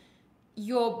religion,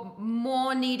 you're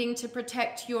more needing to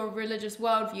protect your religious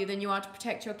worldview than you are to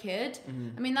protect your kid.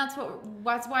 I mean, that's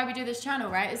why we do this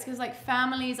channel, right? It's because like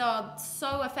families are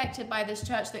so affected by this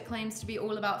church that claims to be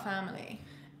all about family.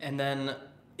 And then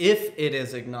if it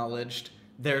is acknowledged,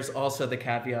 there's also the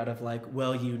caveat of like,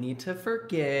 well, you need to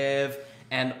forgive,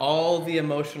 and all the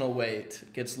emotional weight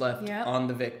gets left on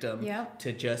the victim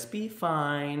to just be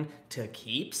fine, to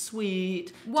keep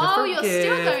sweet, while to forgive. You're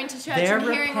still going to church and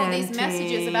hearing all these messages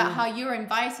repenting. about how you're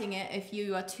inviting it if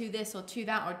you are to this or to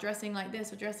that, or dressing like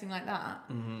this or dressing like that.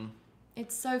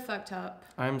 It's so fucked up.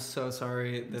 I'm so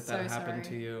sorry that So happened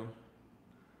sorry. to you.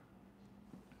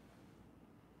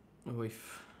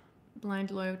 Oof.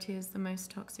 Blind loyalty is the most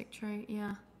toxic trait,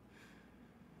 yeah.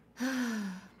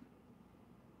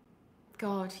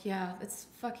 God, yeah, it's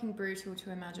fucking brutal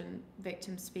to imagine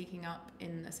victims speaking up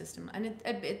in a system. And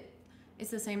it's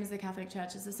the same as the Catholic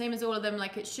Church. It's the same as all of them.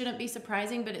 Like, it shouldn't be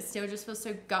surprising, but it still just feels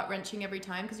so gut-wrenching every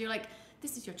time, because you're like,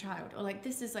 this is your child, or like,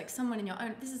 this is like someone in your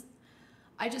own,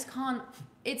 I just can't,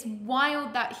 it's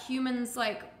wild that humans'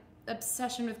 like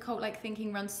obsession with cult-like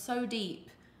thinking runs so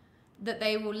deep that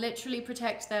they will literally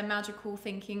protect their magical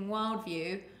thinking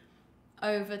worldview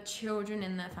over children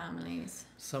in their families.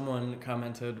 Someone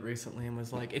commented recently and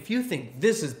was like, if you think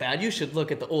this is bad, you should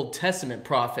look at the Old Testament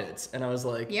prophets. And I was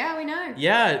like, yeah, we know.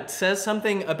 Yeah, it says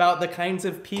something about the kinds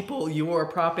of people you are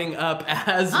propping up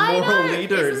as moral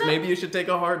leaders. Maybe you should take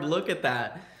a hard look at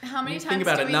that. How many times think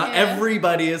about do it? we Not hear?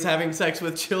 Everybody is having sex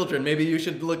with children. Maybe you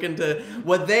should look into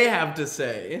what they have to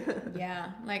say.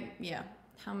 Yeah.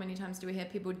 How many times do we hear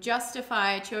people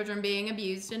justify children being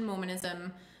abused in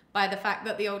Mormonism by the fact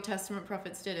that the Old Testament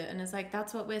prophets did it. And it's like,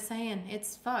 that's what we're saying.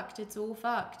 It's fucked. It's all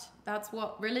fucked. That's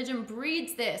what religion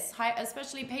breeds this,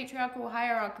 especially patriarchal,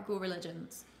 hierarchical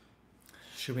religions.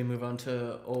 Should we move on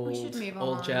to move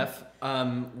old on. Jeff?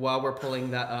 While we're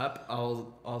pulling that up,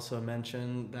 I'll also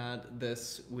mention that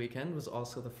this weekend was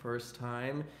also the first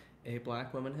time a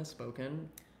Black woman has spoken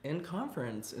in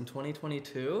conference in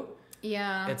 2022.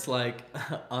 Yeah. It's like,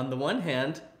 on the one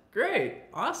hand, great,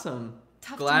 awesome.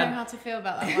 Tough to know how to feel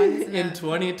about that one, isn't it? In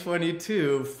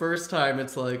 2022, first time,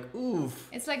 it's like, oof.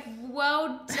 It's like,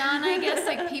 well done, I guess.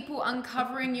 Like, people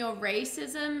uncovering your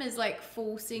racism is like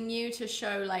forcing you to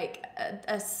show like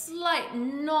a slight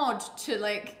nod to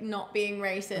like not being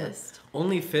racist.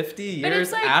 Only 50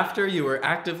 years like, after you were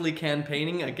actively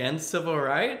campaigning against civil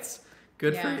rights?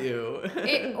 Good for you.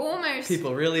 It almost...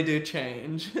 People really do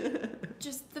change.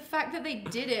 Just the fact that they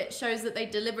did it shows that they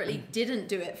deliberately didn't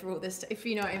do it for all this, if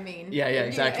you know what I mean. Yeah,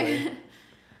 exactly.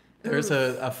 There's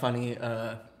a funny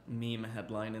meme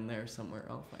headline in there somewhere.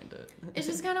 I'll find it. It's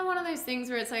just kind of one of those things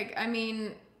where it's like, I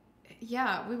mean,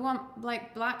 yeah, we want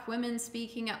like Black women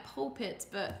speaking at pulpits,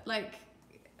 but like,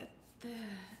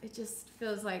 it just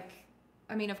feels like,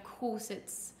 I mean, of course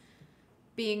it's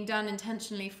being done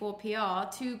intentionally for PR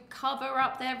to cover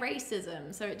up their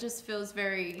racism. So it just feels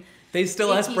very... They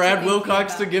still asked Brad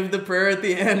Wilcox to give the prayer at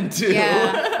the end, too.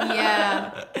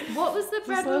 Yeah. What was the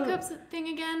Brad Wilcox thing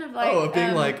again? Of like,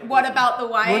 being like... What about the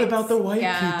whites? What about the white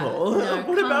people? No,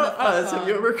 what about us? on. Have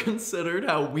you ever considered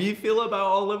how we feel about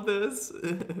all of this?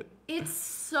 It's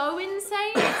so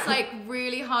insane. It's like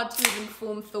really hard to even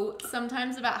form thoughts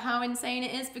sometimes about how insane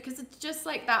it is, because it's just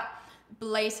like that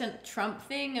blatant Trump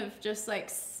thing of just like,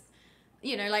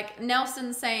 you know, like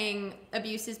Nelson saying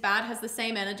abuse is bad has the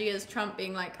same energy as Trump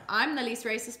being like, I'm the least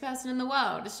racist person in the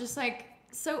world. It's just like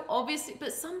so obvious,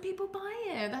 but some people buy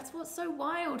it. That's what's so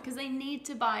wild, because they need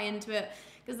to buy into it,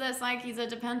 because their psyches are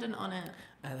dependent on it.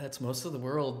 And that's most of the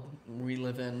world we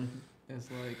live in, is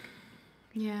like,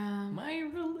 yeah, my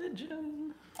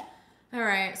religion. All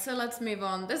right, so let's move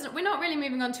on. We're not really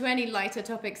moving on to any lighter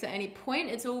topics at any point.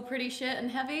 It's all pretty shit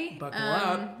and heavy. Buckle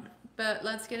up. But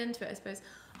let's get into it, I suppose.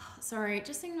 Oh, sorry,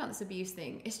 just thinking about this abuse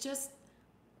thing. It's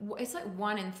like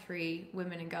 1 in 3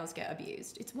 women and girls get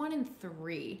abused. It's 1 in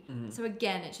 3. So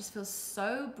again, it just feels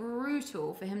so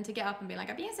brutal for him to get up and be like,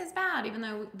 abuse is bad, even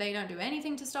though they don't do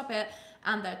anything to stop it.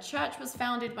 And their church was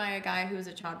founded by a guy who was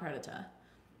a child predator.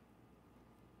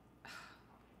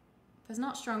 There's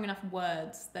not strong enough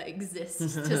words that exist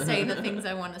to say the things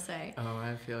I want to say. Oh,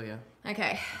 I feel you.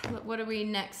 Okay, what do we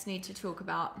next need to talk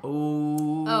about?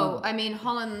 Oh, I mean,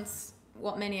 Holland's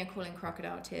what many are calling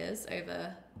crocodile tears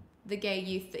over the gay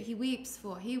youth that he weeps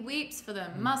for. He weeps for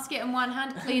them. Musket in one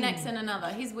hand, Kleenex in another.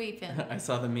 He's weeping. I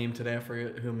saw the meme today. I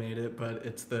forget who made it, but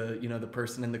it's the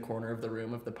person in the corner of the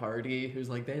room of the party who's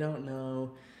like, they don't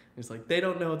know. He's like, they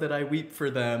don't know that I weep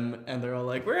for them, and they're all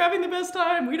like, we're having the best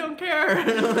time, we don't care.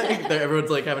 Like,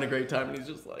 everyone's like having a great time, and he's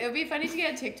just like... It would be funny to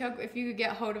get a TikTok if you could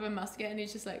get hold of a musket and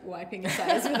he's just like wiping his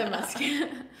eyes with a musket.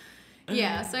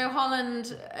 Yeah, so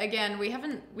Holland, again, we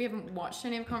haven't watched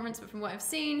any of the conference, but from what I've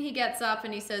seen, he gets up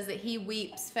and he says that he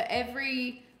weeps for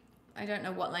every, I don't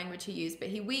know what language he used, but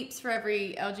he weeps for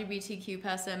every LGBTQ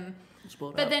person.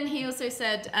 But then he also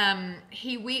said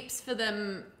he weeps for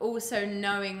them also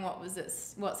knowing what's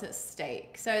at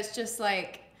stake. So it's just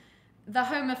like the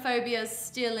homophobia is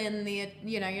still in the,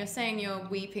 you're saying you're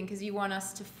weeping because you want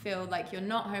us to feel like you're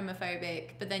not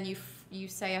homophobic, but then you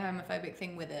say a homophobic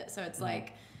thing with it. So it's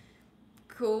like,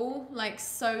 cool, like,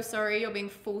 so sorry you're being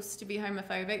forced to be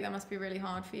homophobic. That must be really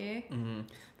hard for you. Mm-hmm.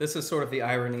 This is sort of the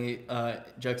irony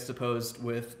juxtaposed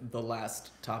with the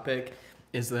last topic.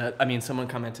 Is that, I mean, someone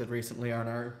commented recently on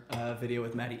our video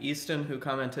with Maddie Easton, who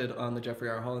commented on the Jeffrey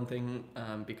R. Holland thing,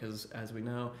 because, as we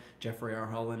know, Jeffrey R.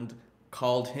 Holland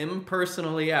called him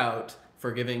personally out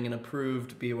for giving an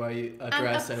approved BYU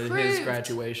address at his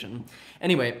graduation.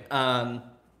 Anyway,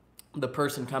 the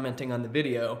person commenting on the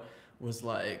video was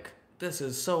like, this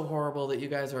is so horrible that you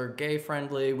guys are gay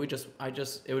friendly.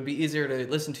 It would be easier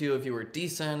to listen to you if you were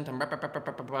decent, and blah, blah, blah,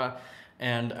 blah, blah, blah.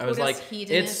 And I was like,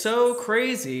 it's so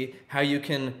crazy how you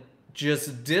can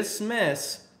just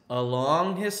dismiss a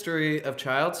long history of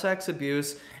child sex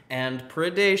abuse and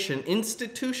predation,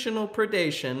 institutional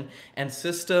predation, and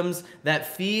systems that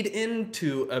feed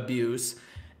into abuse,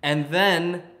 and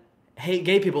then hate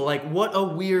gay people. Like, what a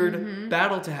weird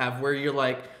battle to have, where you're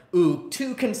like, ooh,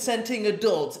 2 consenting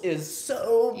adults is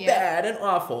so bad and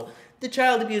awful. The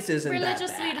child abuse isn't religious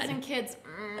that bad. leaders and kids.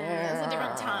 It's a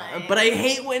different time. But I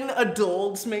hate when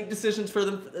adults make decisions for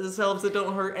themselves that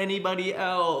don't hurt anybody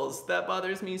else. That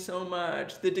bothers me so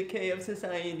much. The decay of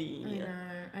society.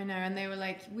 I know, and they were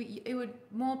like,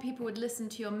 more people would listen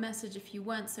to your message if you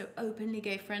weren't so openly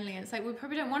gay friendly. And it's like, we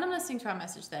probably don't want them listening to our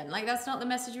message then. Like, that's not the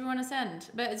message we want to send.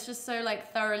 But it's just so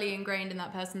like thoroughly ingrained in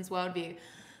that person's worldview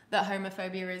that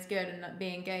homophobia is good and that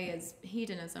being gay is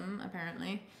hedonism,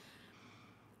 apparently.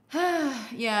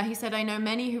 Yeah, he said, I know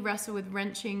many who wrestle with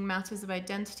wrenching matters of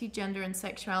identity, gender, and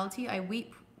sexuality. I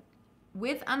weep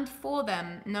with and for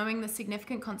them, knowing the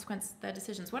significant consequences of their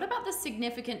decisions. What about the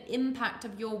significant impact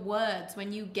of your words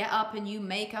when you get up and you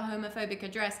make a homophobic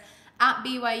address at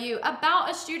BYU about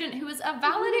a student who was a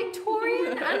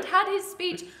valedictorian and had his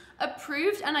speech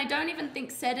approved, and I don't even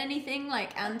think said anything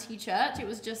like anti-church. It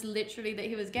was just literally that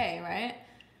he was gay, right?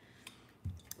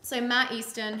 So Matt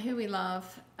Easton, who we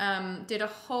love, did a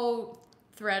whole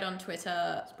thread on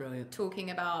Twitter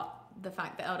talking about the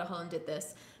fact that Elder Holland did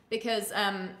this. Because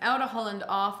Elder Holland,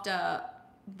 after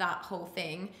that whole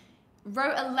thing,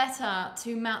 wrote a letter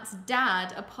to Matt's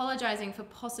dad apologizing for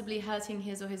possibly hurting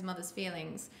his or his mother's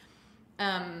feelings.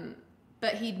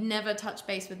 But he'd never touched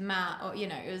base with Matt, or, you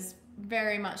know, it was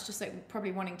very much just like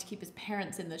probably wanting to keep his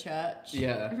parents in the church.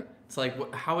 Yeah. It's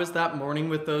like, how is that mourning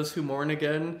with those who mourn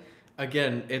again?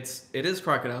 Again, it is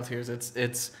crocodile tears.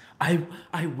 It's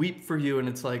I weep for you, and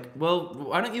it's like, well,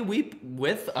 why don't you weep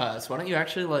with us? Why don't you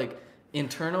actually like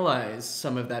internalize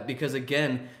some of that? Because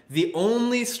again, the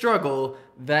only struggle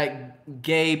that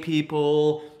gay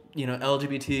people, you know,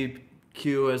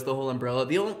 LGBTQ as the whole umbrella,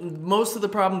 most of the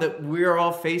problem that we're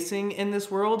all facing in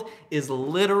this world is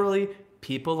literally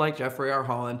people like Jeffrey R.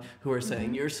 Holland who are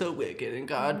saying you're so wicked and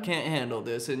God can't handle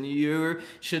this and you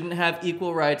shouldn't have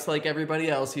equal rights like everybody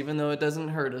else even though it doesn't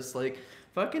hurt us. Like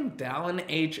fucking Dallin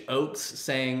H. Oates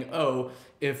saying, oh,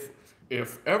 if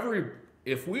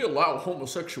we allow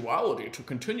homosexuality to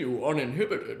continue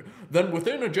uninhibited, then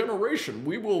within a generation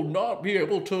we will not be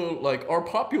able to, like, our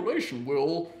population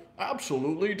will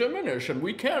absolutely diminish, and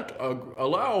we can't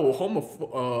allow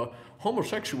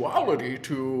homosexuality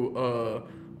to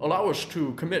allow us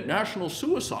to commit national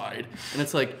suicide. And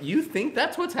it's like, you think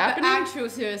that's what's happening? The actual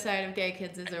suicide of gay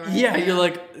kids is alright. Yeah, you're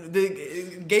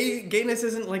like, gayness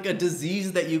isn't like a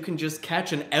disease that you can just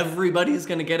catch and everybody's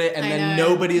gonna get it and then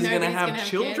nobody's gonna have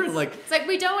children. Kids. Like, it's like,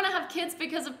 we don't want to have kids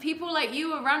because of people like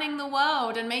you are running the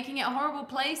world and making it a horrible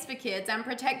place for kids and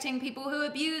protecting people who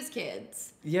abuse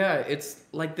kids. Yeah, it's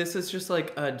like, this is just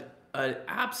like a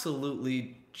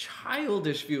absolutely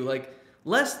childish view. Like,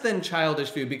 less than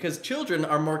childish view, because children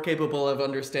are more capable of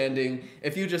understanding.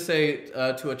 If you just say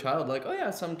to a child, like, oh yeah,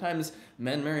 sometimes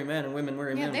men marry men and women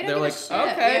marry men, they're like,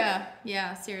 okay.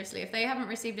 Yeah, seriously. If they haven't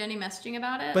received any messaging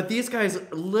about it. But these guys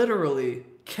literally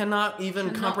cannot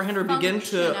even comprehend or begin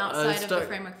to outside of the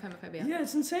framework of homophobia. Yeah,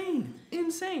 it's insane.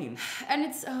 And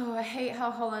it's, I hate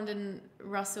how Holland and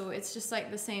Russell, it's just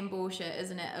like the same bullshit,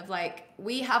 isn't it? Of like,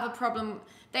 they have a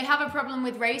problem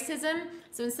with racism,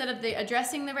 so instead of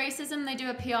addressing the racism, they do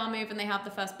a PR move and they have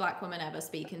the first black woman ever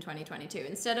speak in 2022.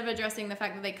 Instead of addressing the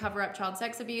fact that they cover up child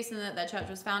sex abuse and that their church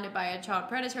was founded by a child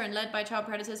predator and led by child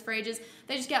predators for ages,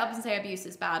 they just get up and say abuse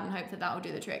is bad and hope that will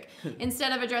do the trick.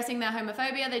 Instead of addressing their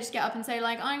homophobia, they just get up and say,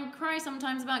 like, I cry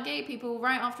sometimes about gay people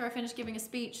right after I finish giving a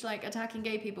speech, like, attacking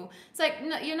gay people. It's like,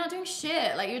 no, you're not doing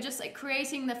shit. Like, you're just, like,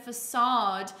 creating the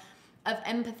facade of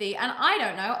empathy. And I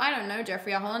don't know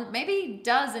Jeffrey R. Holland. Maybe he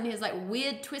does in his like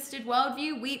weird twisted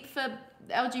worldview weep for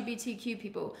LGBTQ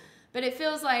people, but it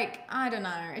feels like, I don't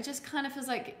know, it just kind of feels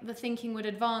like the thinking would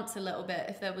advance a little bit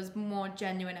if there was more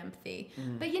genuine empathy.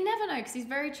 But you never know, because he's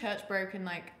very church broken,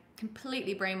 like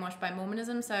completely brainwashed by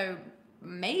Mormonism, so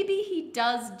maybe he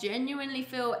does genuinely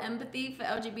feel empathy for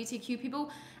LGBTQ people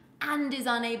and is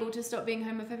unable to stop being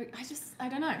homophobic. I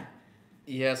don't know.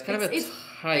 Yeah, it's kind of a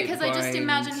tight because I just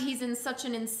imagine he's in such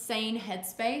an insane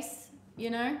headspace,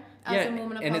 you know, as a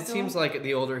Mormon apostle. And it seems like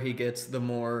the older he gets, the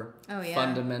more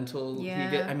fundamental he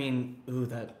gets. I mean,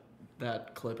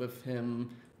 that clip of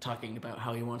him talking about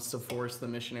how he wants to force the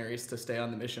missionaries to stay on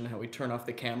the mission, how we turn off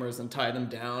the cameras and tie them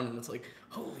down, and it's like,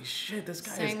 holy shit, this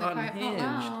guy is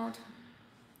unhinged.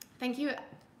 Thank you,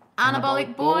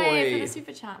 Anabolic Boy, for the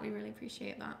super chat. We really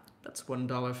appreciate that. That's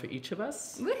 $1 for each of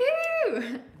us.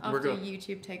 Woohoo! After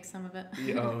YouTube takes some of it.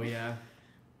 Oh, yeah.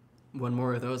 One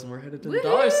more of those and we're headed to the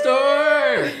dollar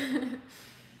store!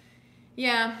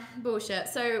 Yeah, bullshit.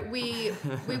 So we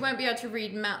won't be able to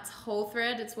read Matt's whole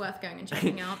thread. It's worth going and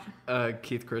checking out.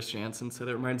 Keith Christiansen said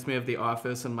it reminds me of The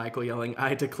Office and Michael yelling,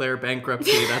 I declare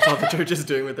bankruptcy. That's all the church is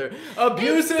doing with their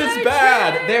abuse is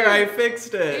bad! True. There, I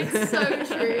fixed it. It's so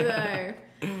true, though.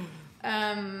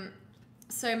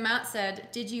 So Matt said,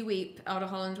 did you weep, Elder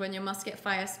Holland, when your musket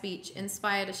fire speech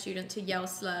inspired a student to yell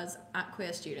slurs at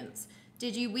queer students?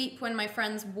 Did you weep when my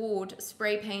friend's ward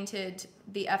spray painted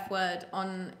the F word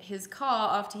on his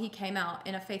car after he came out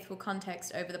in a faithful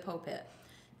context over the pulpit?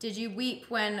 Did you weep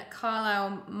when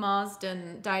Carlisle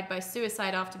Marsden died by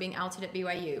suicide after being outed at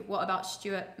BYU? What about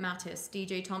Stuart Mattis,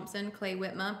 DJ Thompson, Clay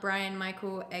Whitmer, Brian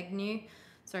Michael Agnew?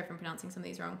 Sorry if I'm pronouncing some of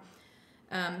these wrong.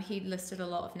 He listed a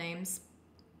lot of names.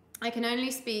 I can only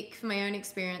speak from my own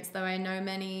experience, though I know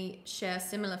many share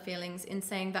similar feelings, in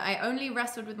saying that I only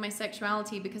wrestled with my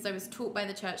sexuality because I was taught by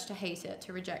the church to hate it,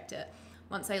 to reject it.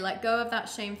 Once I let go of that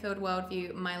shame-filled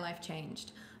worldview, my life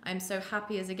changed. I'm so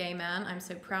happy as a gay man. I'm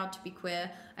so proud to be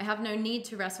queer. I have no need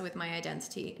to wrestle with my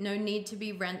identity, no need to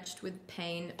be wrenched with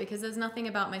pain, because there's nothing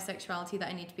about my sexuality that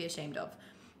I need to be ashamed of.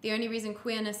 The only reason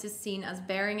queerness is seen as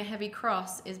bearing a heavy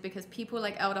cross is because people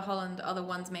like Elder Holland are the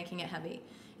ones making it heavy.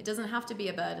 It doesn't have to be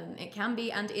a burden. It can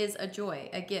be and is a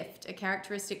joy, a gift, a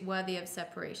characteristic worthy of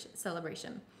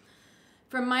celebration.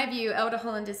 From my view, Elder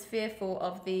Holland is fearful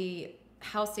of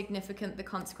how significant the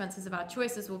consequences of our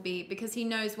choices will be, because he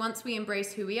knows once we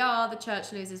embrace who we are, the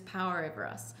church loses power over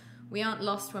us. We aren't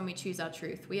lost when we choose our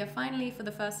truth. We are finally, for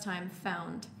the first time,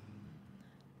 found.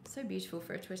 So beautiful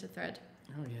for a Twitter thread.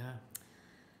 Oh, yeah.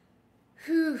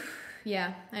 Whew.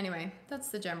 Yeah, anyway, that's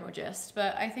the general gist.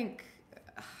 But I think...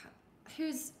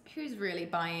 Who's really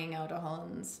buying Elder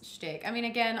Holland's shtick? I mean,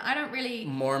 again, I don't really...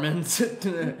 Mormons.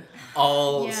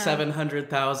 All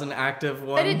 700,000 active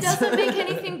ones. But it doesn't make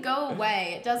anything go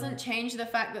away. It doesn't change the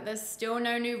fact that there's still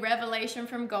no new revelation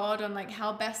from God on, like,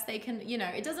 how best they can...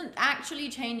 it doesn't actually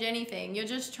change anything. You're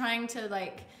just trying to,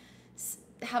 like,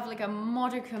 have, like, a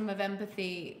modicum of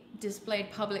empathy displayed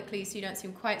publicly so you don't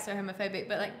seem quite so homophobic.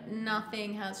 But, like,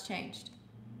 nothing has changed.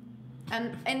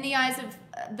 And in the eyes of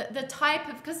the type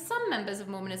of... Because some members of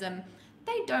Mormonism,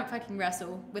 they don't fucking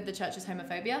wrestle with the church's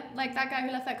homophobia. Like that guy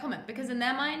who left that comment. Because in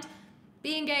their mind,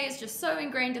 being gay is just so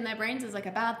ingrained in their brains as like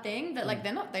a bad thing that like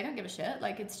they don't give a shit.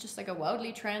 Like it's just like a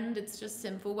worldly trend. It's just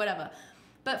sinful, whatever.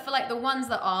 But for like the ones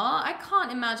that are, I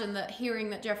can't imagine that hearing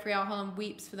that Jeffrey R. Holland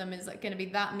weeps for them is like going to be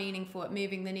that meaningful at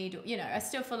moving the needle. I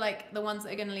still feel like the ones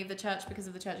that are going to leave the church because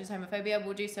of the church's homophobia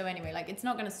will do so anyway. Like it's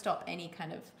not going to stop any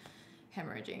kind of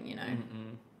hemorrhaging,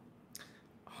 Mm-mm.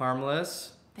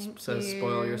 Harmless. Thank says you.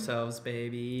 Spoil yourselves,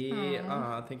 baby.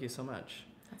 Aw, thank you so much.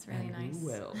 That's really nice. We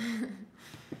will.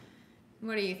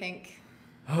 What do you think?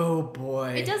 Oh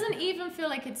boy. It doesn't even feel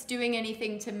like it's doing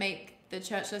anything to make the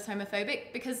church less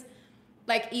homophobic, because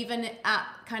like even at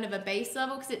kind of a base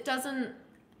level, because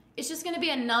it's just going to be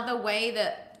another way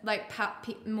that like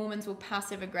Mormons will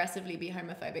passive aggressively be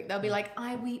homophobic. They'll be like,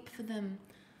 I weep for them.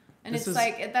 And it's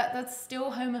like, that's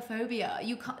still homophobia.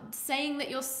 You can't, saying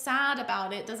that you're sad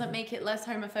about it doesn't make it less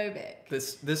homophobic.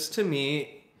 This to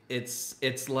me,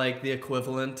 it's like the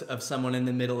equivalent of someone in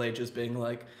the Middle Ages being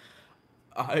like,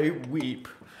 I weep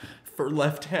for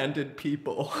left-handed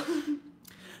people,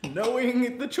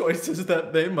 knowing the choices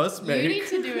that they must make. You need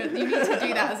to do it. You need to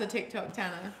do that as a TikTok,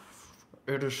 Tanner.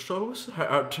 It is so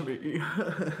sad to me.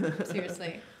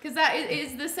 Seriously. Because that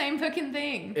is the same fucking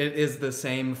thing. It is the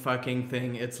same fucking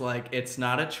thing. It's like, it's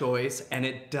not a choice, and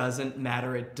it doesn't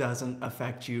matter. It doesn't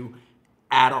affect you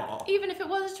at all. Even if it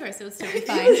was a choice, it would still be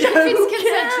fine. If it's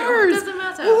consensual, it doesn't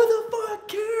matter. Who the fuck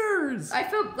cares? I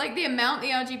feel like the amount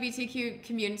the LGBTQ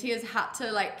community has had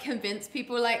to like convince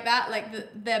people like that, like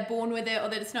that they're born with it or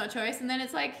that it's not a choice, and then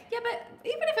it's like, yeah, but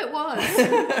even if it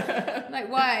was,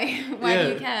 like why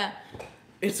do you care?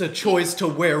 It's a choice to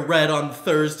wear red on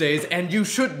Thursdays, and you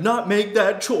should not make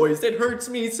that choice. It hurts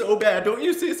me so bad. Don't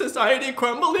you see society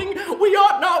crumbling? We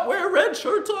ought not wear red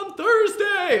shirts on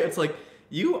Thursday. It's like,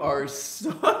 you are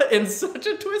in such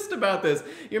a twist about this.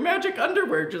 Your magic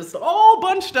underwear just all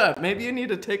bunched up. Maybe you need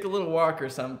to take a little walk or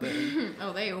something.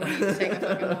 Oh, they all need to take a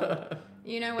fucking walk.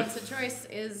 You know what's a choice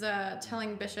is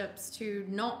telling bishops to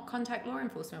not contact law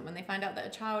enforcement when they find out that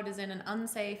a child is in an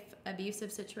unsafe,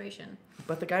 abusive situation.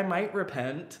 But the guy might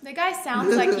repent. The guy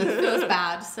sounds like he feels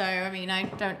bad, so I mean, I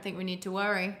don't think we need to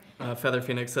worry. Feather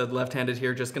Phoenix said, left-handed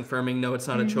here, just confirming, no, it's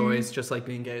not a choice, just like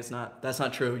being gay is not. That's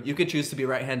not true. You could choose to be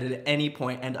right-handed at any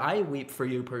point, and I weep for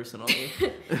you personally.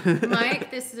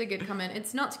 Mike, this is a good comment.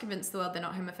 It's not to convince the world they're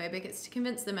not homophobic, it's to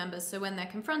convince the members so when they're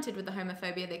confronted with the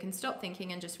homophobia, they can stop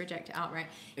thinking and just reject it outright.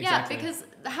 Exactly. Yeah, because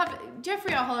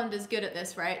Jeffrey R. Holland is good at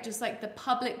this, right? Just like the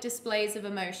public displays of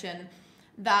emotion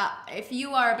that if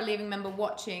you are a believing member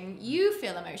watching, you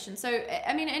feel emotion. So,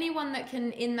 I mean, anyone that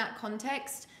can, in that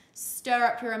context, stir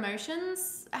up your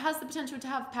emotions has the potential to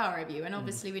have power over you. And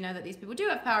obviously we know that these people do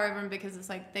have power over him because it's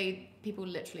like people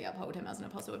literally uphold him as an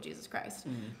apostle of Jesus Christ.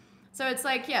 So it's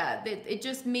like, yeah, it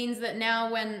just means that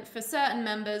now for certain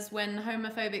members, when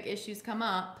homophobic issues come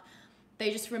up,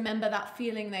 they just remember that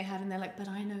feeling they had, and they're like, but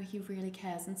I know he really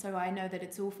cares, and so I know that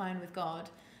it's all fine with God.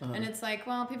 And it's like,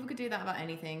 well, people could do that about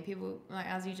anything. People, like,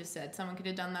 as you just said, someone could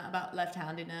have done that about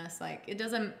left-handedness. Like, it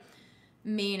doesn't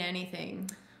mean anything.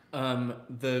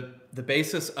 The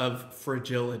basis of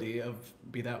fragility,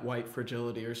 be that white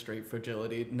fragility or straight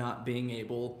fragility, not being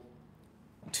able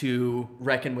to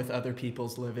reckon with other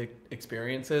people's lived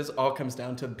experiences, all comes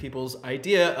down to people's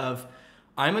idea of,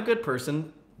 I'm a good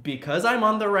person because I'm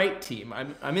on the right team.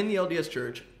 I'm in the LDS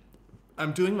church.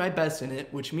 I'm doing my best in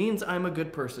it, which means I'm a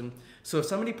good person. So if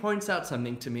somebody points out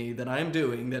something to me that I'm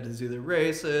doing that is either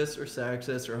racist or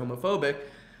sexist or homophobic,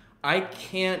 I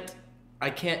can't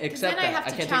accept that. Then I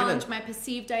have to challenge my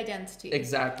perceived identity.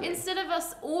 Exactly. Instead of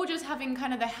us all just having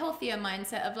kind of the healthier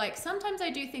mindset of like, sometimes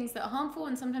I do things that are harmful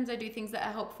and sometimes I do things that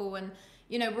are helpful, and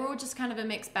you know, we're all just kind of a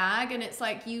mixed bag, and it's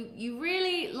like you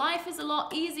really, life is a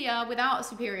lot easier without a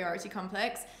superiority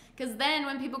complex. Because then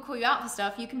when people call you out for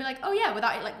stuff, you can be like, oh yeah,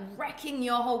 without it like wrecking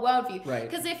your whole worldview. Right.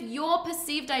 Because if your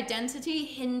perceived identity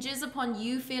hinges upon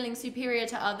you feeling superior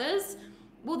to others,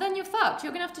 well then you're fucked.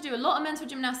 You're going to have to do a lot of mental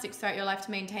gymnastics throughout your life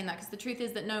to maintain that, because the truth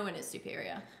is that no one is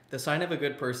superior. The sign of a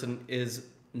good person is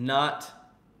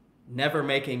not never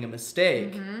making a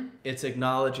mistake. Mm-hmm. It's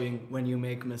acknowledging when you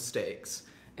make mistakes.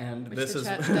 And Which this the is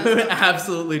church does not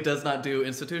absolutely does not do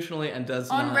institutionally, and does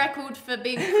on not. record for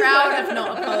being proud of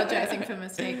not apologizing for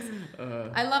mistakes.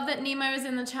 I love that Nemo is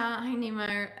in the chat. Hi Nemo.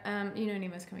 You know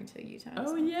Nemo's coming to Utah.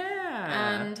 Oh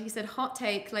yeah. And he said, hot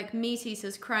take, like meat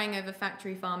eaters crying over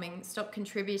factory farming. Stop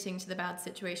contributing to the bad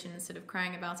situation instead of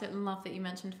crying about it. And love that you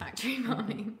mentioned factory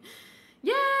farming.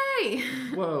 Yay!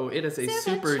 Whoa, it is a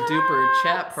Super super duper chats.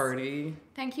 chat party.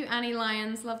 Thank you, Annie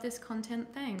Lyons. Love this content.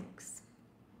 Thanks.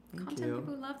 Thank Content you.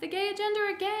 people love the gay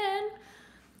agenda again.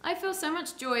 I feel so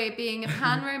much joy being a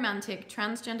pan-romantic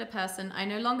transgender person. I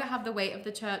no longer have the weight of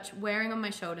the church wearing on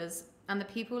my shoulders, and the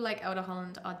people like Elder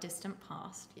Holland are distant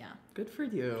past. Yeah. Good for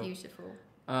you. Beautiful.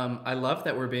 I love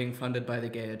that we're being funded by the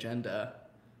gay agenda.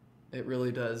 It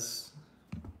really does,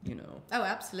 you know, Oh,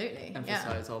 absolutely.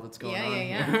 emphasize all that's going Yeah, on.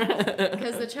 yeah.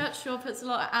 Because the church sure puts a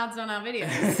lot of ads on our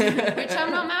videos, which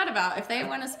I'm not mad about. If they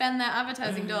want to spend their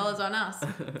advertising dollars on us,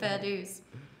 fair dues.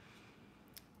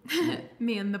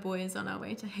 Me and the boys on our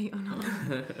way to hate on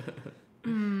Holland.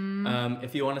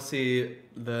 If you want to see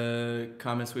the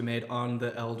comments we made on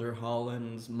the Elder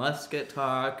Holland's musket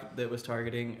talk that was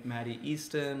targeting Maddie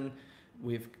Easton,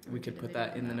 we could put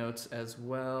that in the notes as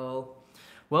well.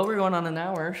 Well, we're going on an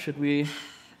hour. Should we?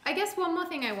 I guess one more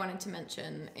thing I wanted to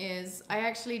mention is I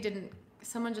actually didn't.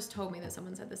 Someone just told me that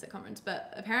someone said this at conference,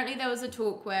 but apparently there was a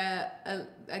talk where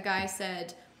a guy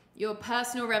said your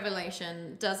personal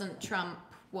revelation doesn't trump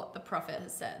what the prophet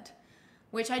has said,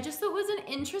 which I just thought was an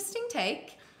interesting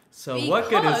take. So what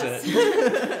good is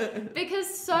it?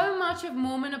 Because so much of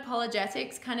Mormon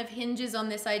apologetics kind of hinges on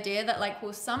this idea that like,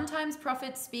 well, sometimes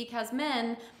prophets speak as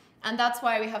men, and that's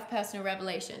why we have personal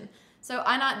revelation. So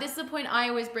this is a point I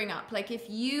always bring up. Like if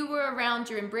you were around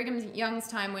during Brigham Young's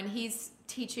time when he's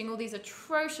teaching all these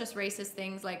atrocious racist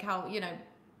things, like how, you know,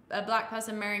 a black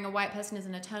person marrying a white person is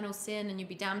an eternal sin and you'd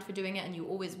be damned for doing it and you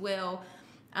always will.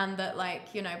 And that,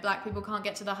 like, you know, black people can't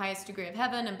get to the highest degree of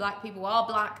heaven, and black people are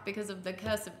black because of the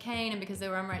curse of Cain and because they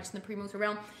were unrighteous in the premortal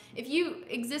realm. If you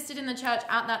existed in the church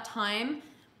at that time,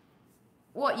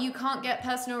 you can't get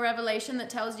personal revelation that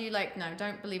tells you, like, no,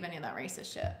 don't believe any of that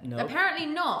racist shit. Nope. Apparently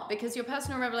not, because your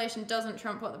personal revelation doesn't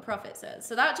trump what the prophet says.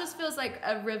 So that just feels like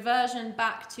a reversion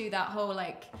back to that whole,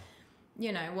 like,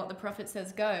 you know, what the prophet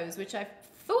says goes, which I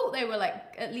thought they were,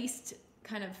 like, at least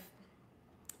kind of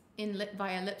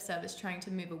via lip service trying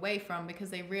to move away from, because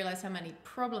they realize how many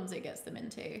problems it gets them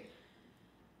into.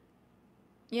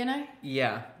 You know?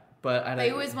 Yeah, but they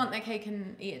always want their cake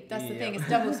and eat it. That's the thing. It's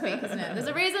doublespeak, isn't it? There's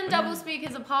a reason doublespeak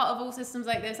is a part of all systems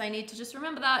like this. I need to just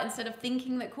remember that instead of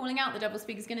thinking that calling out the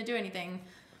doublespeak is going to do anything.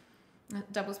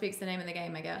 Doublespeak's the name of the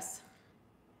game, I guess.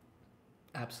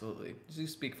 Absolutely. You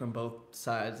speak from both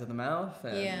sides of the mouth,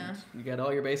 and you get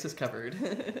all your bases covered.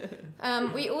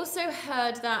 We also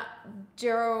heard that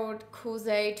Gerald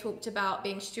Corzet talked about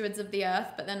being stewards of the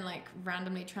earth, but then like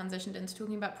randomly transitioned into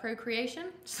talking about procreation.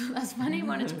 So that's funny.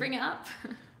 Wanted to bring it up.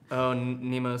 Oh,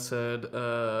 Nemo said.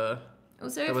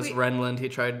 Also, it was Renland. He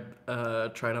tried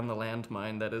on the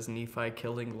landmine that is Nephi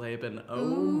killing Laban. Oh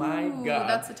my God,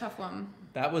 that's a tough one.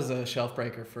 That was a shelf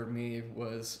breaker for me.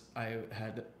 I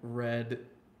had read,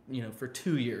 you know, for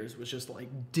 2 years, was just like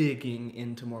digging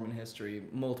into Mormon history,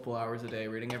 multiple hours a day,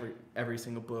 reading every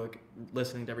single book,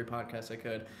 listening to every podcast I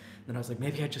could. Then I was like,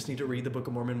 maybe I just need to read the Book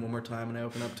of Mormon one more time. And I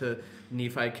opened up to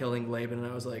Nephi killing Laban, and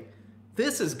I was like,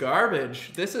 this is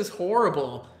garbage. This is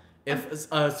horrible. If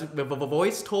a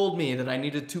voice told me that I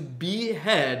needed to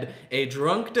behead a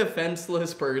drunk,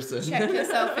 defenseless person. Check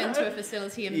yourself into a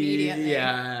facility immediately.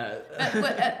 Yeah.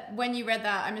 But when you read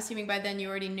that, I'm assuming by then you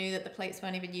already knew that the plates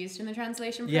weren't even used in the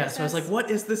translation process. Yeah, so I was like, what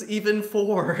is this even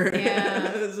for?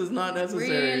 Yeah. This is not necessary.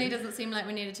 Really doesn't seem like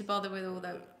we needed to bother with all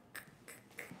the...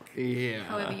 Yeah.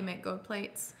 However you make gold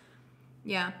plates.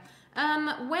 Yeah.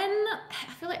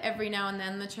 I feel like every now and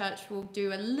then the church will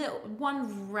do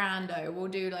one rando will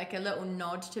do like a little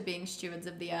nod to being stewards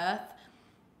of the earth,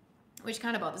 which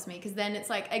kind of bothers me, because then it's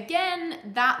like,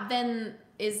 again, that then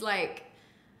is like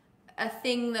a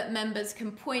thing that members can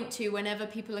point to whenever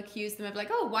people accuse them of like,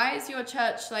 oh, why is your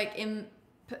church like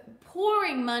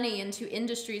pouring money into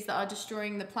industries that are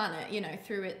destroying the planet, you know,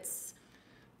 through its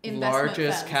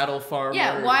largest firms. Cattle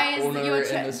farmer why is owner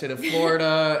in the state of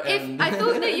Florida. I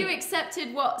thought that you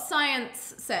accepted what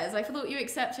science says. I thought you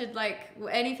accepted like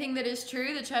anything that is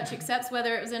true, the church accepts,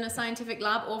 whether it was in a scientific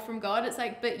lab or from God. It's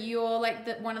like, but you're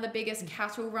like one of the biggest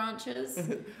cattle ranchers.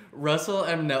 Russell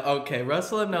M.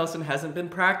 Nelson hasn't been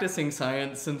practicing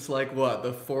science since like what,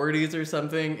 the 40s or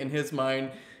something. In his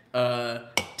mind,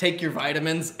 take your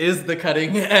vitamins is the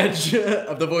cutting edge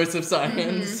of the voice of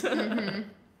science.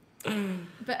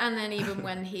 But and then even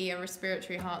when a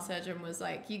respiratory heart surgeon was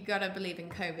like, you gotta believe in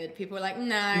COVID, people were like,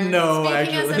 no,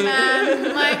 speaking actually. as a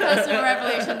man, my personal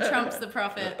revelation trumps the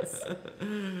prophets.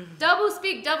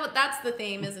 Doublespeak, that's the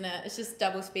theme, isn't it? It's just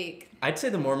doublespeak. I'd say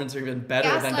the Mormons are even better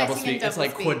than doublespeak. It's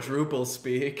like quadruple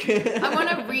speak. I want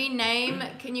to rename,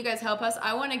 can you guys help us?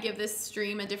 I want to give this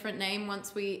stream a different name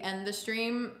once we end the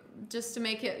stream, just to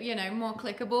make it, you know, more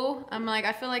clickable.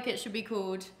 I feel like it should be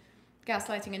called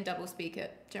Gaslighting and Doublespeak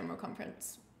at General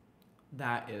Conference.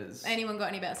 That is. Anyone got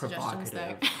any better suggestions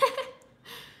though?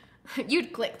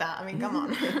 You'd click that. I mean, come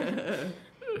on.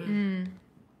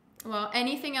 Well,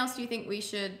 anything else you think we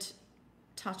should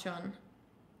touch on?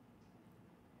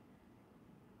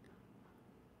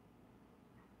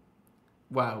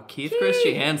 Wow, Keith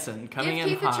Christiansen coming in hot.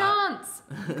 Give Keith a chance.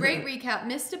 Great recap.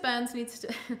 Mr. Burns needs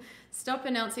to stop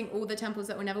announcing all the temples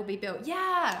that will never be built.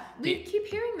 Yeah, we keep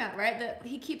hearing that, right? That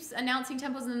he keeps announcing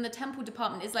temples, and then the temple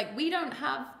department is like, we don't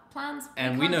have plans.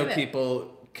 And we know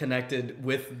people connected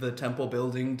with the temple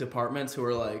building departments who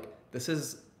are like, this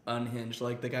is unhinged.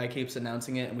 Like, the guy keeps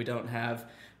announcing it, and we don't have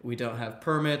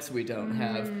permits, we don't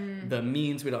have the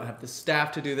means, we don't have the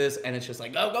staff to do this, and it's just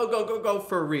like, go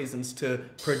for reasons to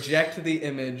project the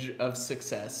image of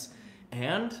success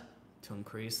and to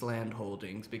increase land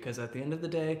holdings, because at the end of the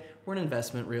day, we're an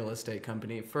investment real estate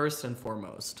company, first and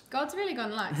foremost. God's really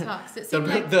gone lax, Hux. It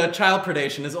the child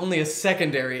predation is only a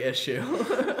secondary issue.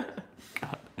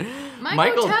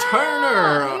 Michael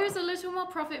Turner! Here's a little more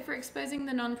profit for exposing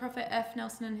the non-profit F.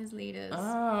 Nelson and his leaders.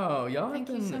 Oh, y'all have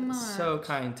been so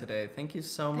kind today. Thank you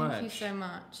so much. Thank you so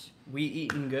much. We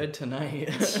eating good tonight.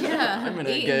 Yeah. I'm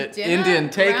gonna get Indian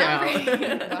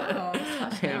takeout. Wow.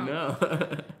 I know.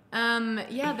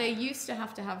 Yeah, they used to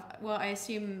have, well, I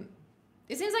assume,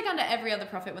 it seems like under every other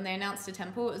prophet, when they announced a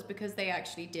temple, it was because they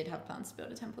actually did have plans to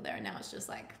build a temple there, and now it's just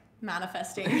like,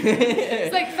 manifesting.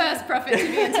 It's like first prophet to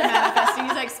be into manifesting.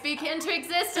 He's like, speak it into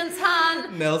existence,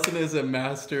 hon. Nelson is a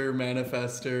master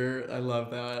manifester. I love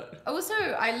that. Also,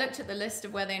 I looked at the list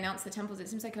of where they announced the temples. It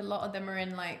seems like a lot of them are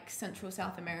in like Central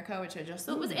South America, which I just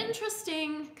thought was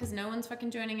interesting, because no one's fucking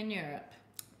joining in Europe.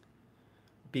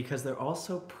 Because they're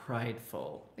also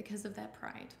prideful. Because of their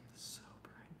pride. So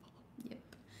prideful.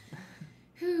 Yep.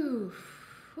 Whew.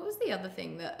 What was the other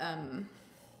thing that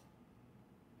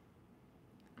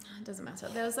it doesn't matter.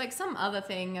 There was like some other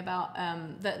thing about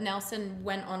that Nelson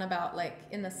went on about like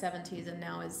in the 70s, and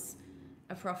now is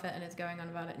a prophet and is going on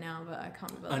about it now, but I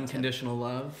can't remember. Unconditional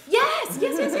love. Yes.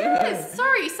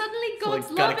 Sorry, suddenly God's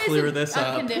love isn't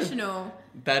unconditional.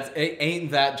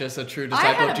 Ain't that just a true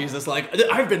disciple of Jesus? Like,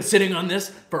 I've been sitting on this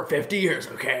for 50 years,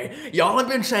 okay? Y'all have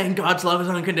been saying God's love is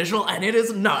unconditional, and it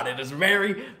is not. It is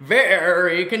very,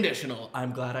 very conditional.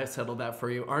 I'm glad I settled that for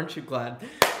you. Aren't you glad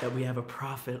that we have a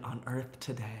prophet on earth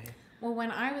today? Well,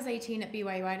 when I was 18 at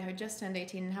BYU Idaho, just turned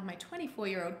 18, and had my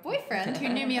 24-year-old boyfriend who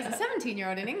knew me as a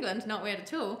 17-year-old in England, not weird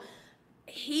at all,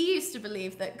 he used to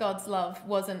believe that God's love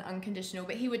wasn't unconditional,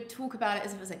 but he would talk about it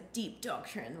as if it was a deep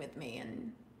doctrine with me,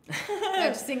 and I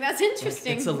just think that's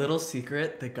interesting. It's a little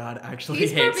secret that God actually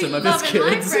hates some of his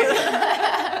kids.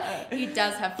 He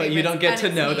does have favorites. But you don't get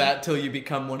to know that till you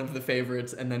become one of the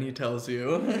favorites, and then he tells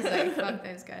you. He's like, fuck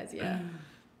those guys, yeah.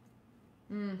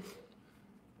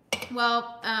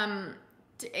 Well,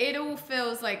 it all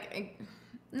feels like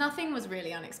nothing was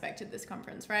really unexpected this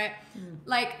conference, right?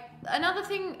 Like, another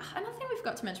thing we've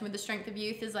got to mention with the strength of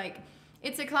youth is like,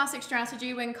 It's a classic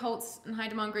strategy when cults and high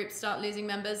demand groups start losing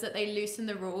members that they loosen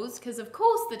the rules, because of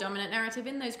course the dominant narrative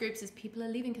in those groups is people are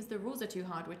leaving because the rules are too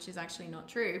hard, which is actually not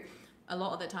true a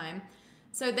lot of the time.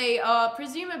 So they are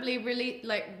presumably really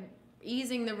like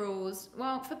easing the rules,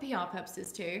 well, for PR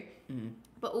purposes too,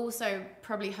 but also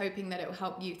probably hoping that it will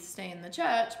help youth stay in the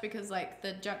church, because like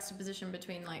the juxtaposition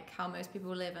between like how most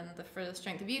people live and the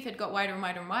strength of youth had got wider and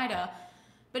wider and wider.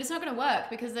 But it's not going to work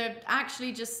because they're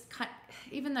actually just,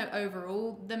 even though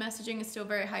overall the messaging is still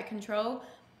very high control,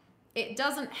 it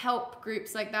doesn't help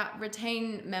groups like that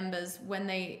retain members when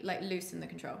they like loosen the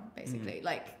control, basically.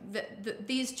 Like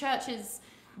these churches,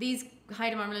 these high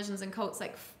demand religions and cults,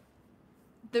 like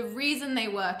the reason they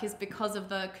work is because of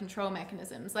the control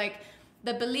mechanisms. Like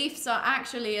the beliefs are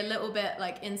actually a little bit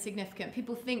like insignificant.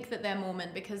 People think that they're Mormon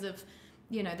because of,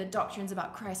 you know, the doctrines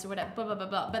about Christ or whatever, blah, blah, blah,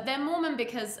 blah. But they're Mormon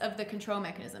because of the control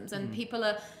mechanisms. And people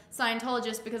are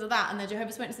Scientologists because of that. And the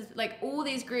Jehovah's Witnesses, like all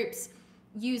these groups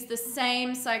use the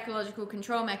same psychological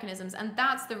control mechanisms. And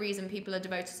that's the reason people are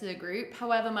devoted to the group,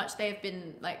 however much they've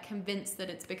been like convinced that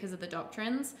it's because of the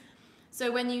doctrines.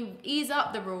 So when you ease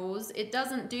up the rules, it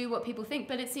doesn't do what people think,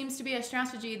 but it seems to be a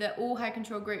strategy that all high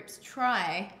control groups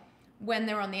try when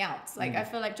they're on the outs. Like I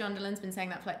feel like John Delen's been saying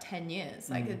that for like 10 years.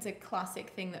 Like it's a classic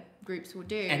thing that groups will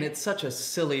do. And it's such a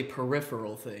silly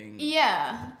peripheral thing.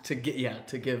 Yeah. To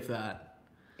give that.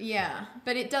 Yeah,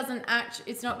 but it doesn't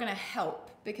it's not going to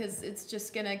help, because it's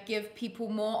just going to give people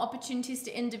more opportunities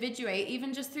to individuate,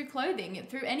 even just through clothing,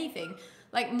 through anything.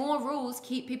 Like more rules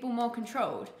keep people more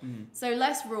controlled. So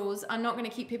less rules are not going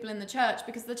to keep people in the church,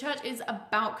 because the church is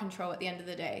about control at the end of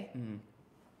the day.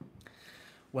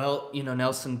 Well, you know,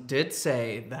 Nelson did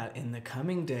say that in the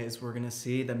coming days, we're going to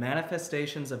see the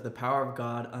manifestations of the power of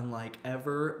God unlike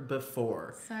ever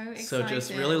before. So excited. So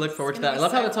just really look forward to that. I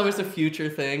love how it's always a future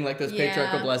thing, like those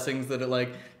patriarchal blessings that it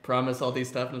like promise all these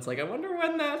stuff. And it's like, I wonder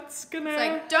when that's going to happen.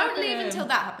 It's like, don't leave until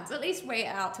that happens. At least wait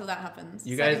out till that happens.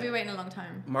 You guys, you'll be waiting a long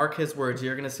time. Mark his words.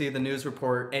 You're going to see the news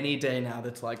report any day now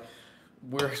that's like,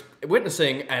 we're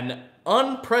witnessing an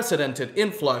unprecedented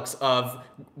influx of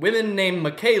women named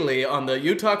McKaylee on the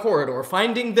Utah corridor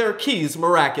finding their keys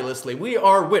miraculously. We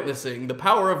are witnessing the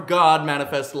power of God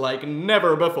manifest like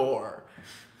never before.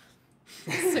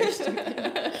 So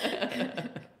stupid.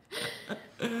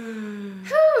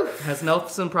 Has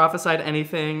Nelson prophesied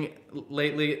anything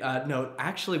lately? No,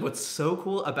 actually what's so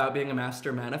cool about being a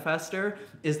master manifester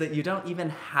is that you don't even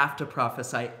have to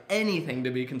prophesy anything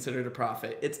to be considered a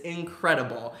prophet. It's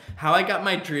incredible how I got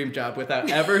my dream job without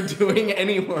ever doing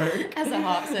any work. As a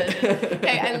heart surgeon.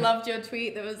 Okay, I loved your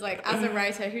tweet that was like, as a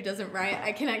writer who doesn't write,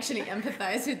 I can actually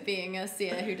empathize with being a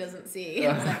seer who doesn't see.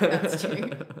 I was like, that's true.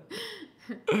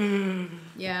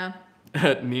 Yeah.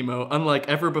 Nemo, unlike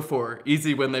ever before,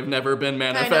 easy when they've never been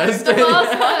manifested. I know, the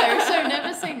bar's low, so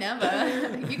never say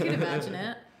never. You could imagine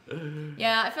it.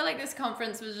 Yeah, I feel like this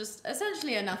conference was just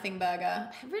essentially a nothing burger.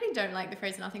 I really don't like the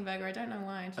phrase nothing burger. I don't know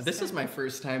why. This is my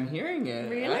first time hearing it.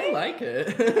 Really? I like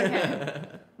it. Okay.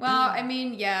 Well, I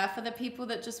mean, yeah, for the people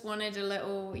that just wanted a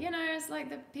little, you know, it's like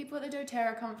the people at the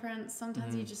doTERRA conference.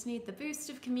 Sometimes you just need the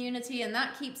boost of community, and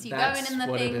that keeps you going in the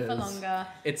thing for longer.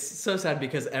 It's so sad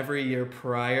because every year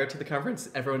prior to the conference,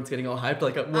 everyone's getting all hyped.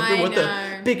 Like, I wonder what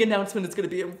the big announcement is going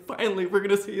to be. And finally, we're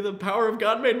going to see the power of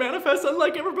God made manifest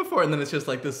unlike ever before. And then it's just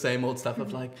like the same old stuff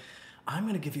of like, I'm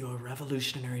going to give you a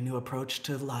revolutionary new approach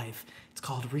to life. It's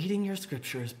called reading your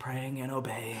scriptures, praying and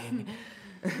obeying.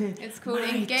 It's called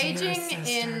engaging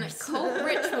in cult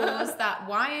rituals that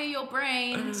wire your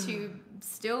brain to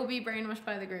still be brainwashed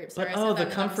by the group. But the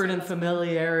comfort and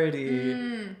familiarity.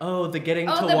 The getting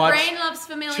to the watch. brain loves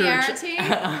familiarity.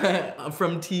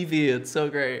 From TV, it's so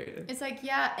great. It's like,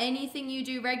 yeah, anything you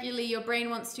do regularly, your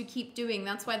brain wants to keep doing.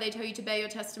 That's why they tell you to bear your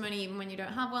testimony even when you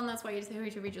don't have one. That's why you tell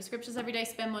you to read your scriptures every day,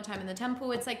 spend more time in the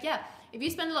temple. It's like, yeah, if you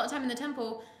spend a lot of time in the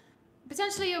temple,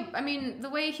 potentially, the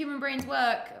way human brains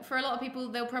work, for a lot of people,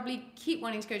 they'll probably keep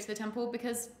wanting to go to the temple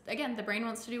because, again, the brain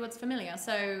wants to do what's familiar.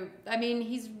 So,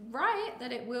 he's right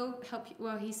that it will help you.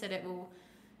 Well, he said it will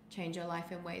change your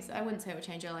life in ways. I wouldn't say it will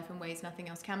change your life in ways nothing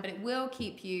else can, but it will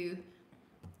keep you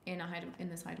in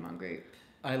this high demand group.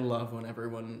 I love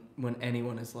when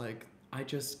anyone is like, I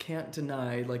just can't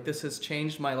deny, like, this has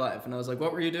changed my life. And I was like,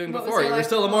 what were you doing before? You were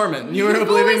still a Mormon. You were a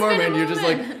believing Mormon. You're just,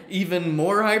 like, even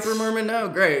more hyper-Mormon now?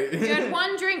 Great. You had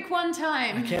one drink one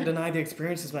time. I can't deny the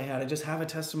experiences I had. I just have a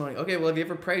testimony. Okay, well, have you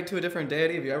ever prayed to a different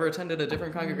deity? Have you ever attended a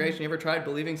different congregation? You ever tried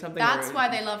believing something? That's why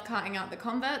they love cutting out the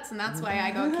converts, and that's why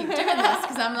I gotta keep doing this.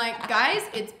 Because I'm like, guys,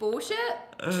 it's bullshit.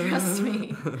 Trust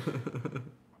me.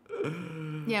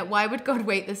 Yeah, why would God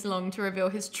wait this long to reveal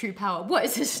his true power? What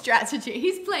is his strategy?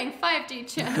 He's playing 5D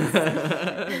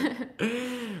chess.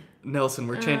 Nelson,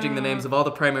 we're changing the names of all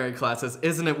the primary classes.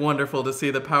 Isn't it wonderful to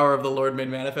see the power of the Lord made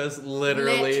manifest?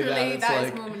 Literally that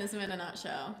is Mormonism in a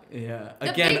nutshell. Yeah.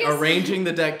 Again, arranging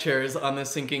the deck chairs on the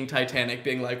sinking Titanic,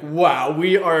 being like, wow,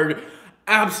 we are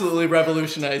absolutely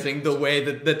revolutionizing the way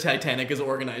that the Titanic is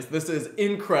organized. This is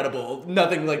incredible.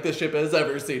 Nothing like the ship has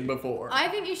ever seen before. I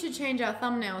think you should change our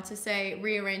thumbnail to say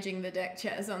rearranging the deck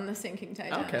chairs on the sinking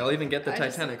Titanic. Okay, I'll even get the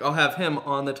Titanic. I'll have him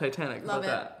on the Titanic. Love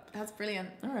that. That's brilliant.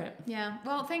 All right. Yeah.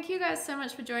 Well, thank you guys so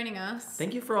much for joining us.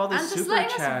 Thank you for all the super chats. And just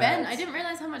letting us vent. I didn't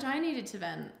realize how much I needed to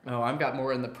vent. Oh, I've got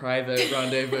more in the private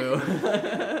rendezvous.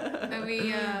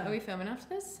 Are we filming after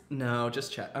this? No,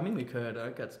 just chat. I mean, we could.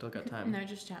 Still got time. No,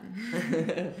 just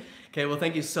chatting. Okay, well,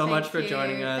 thank you so much for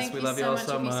joining us. Thank we you love you all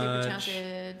so much. Super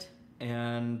chatted.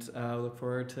 And look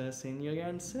forward to seeing you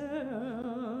again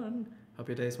soon. Hope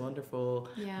your day's wonderful.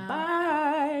 Yeah. Bye.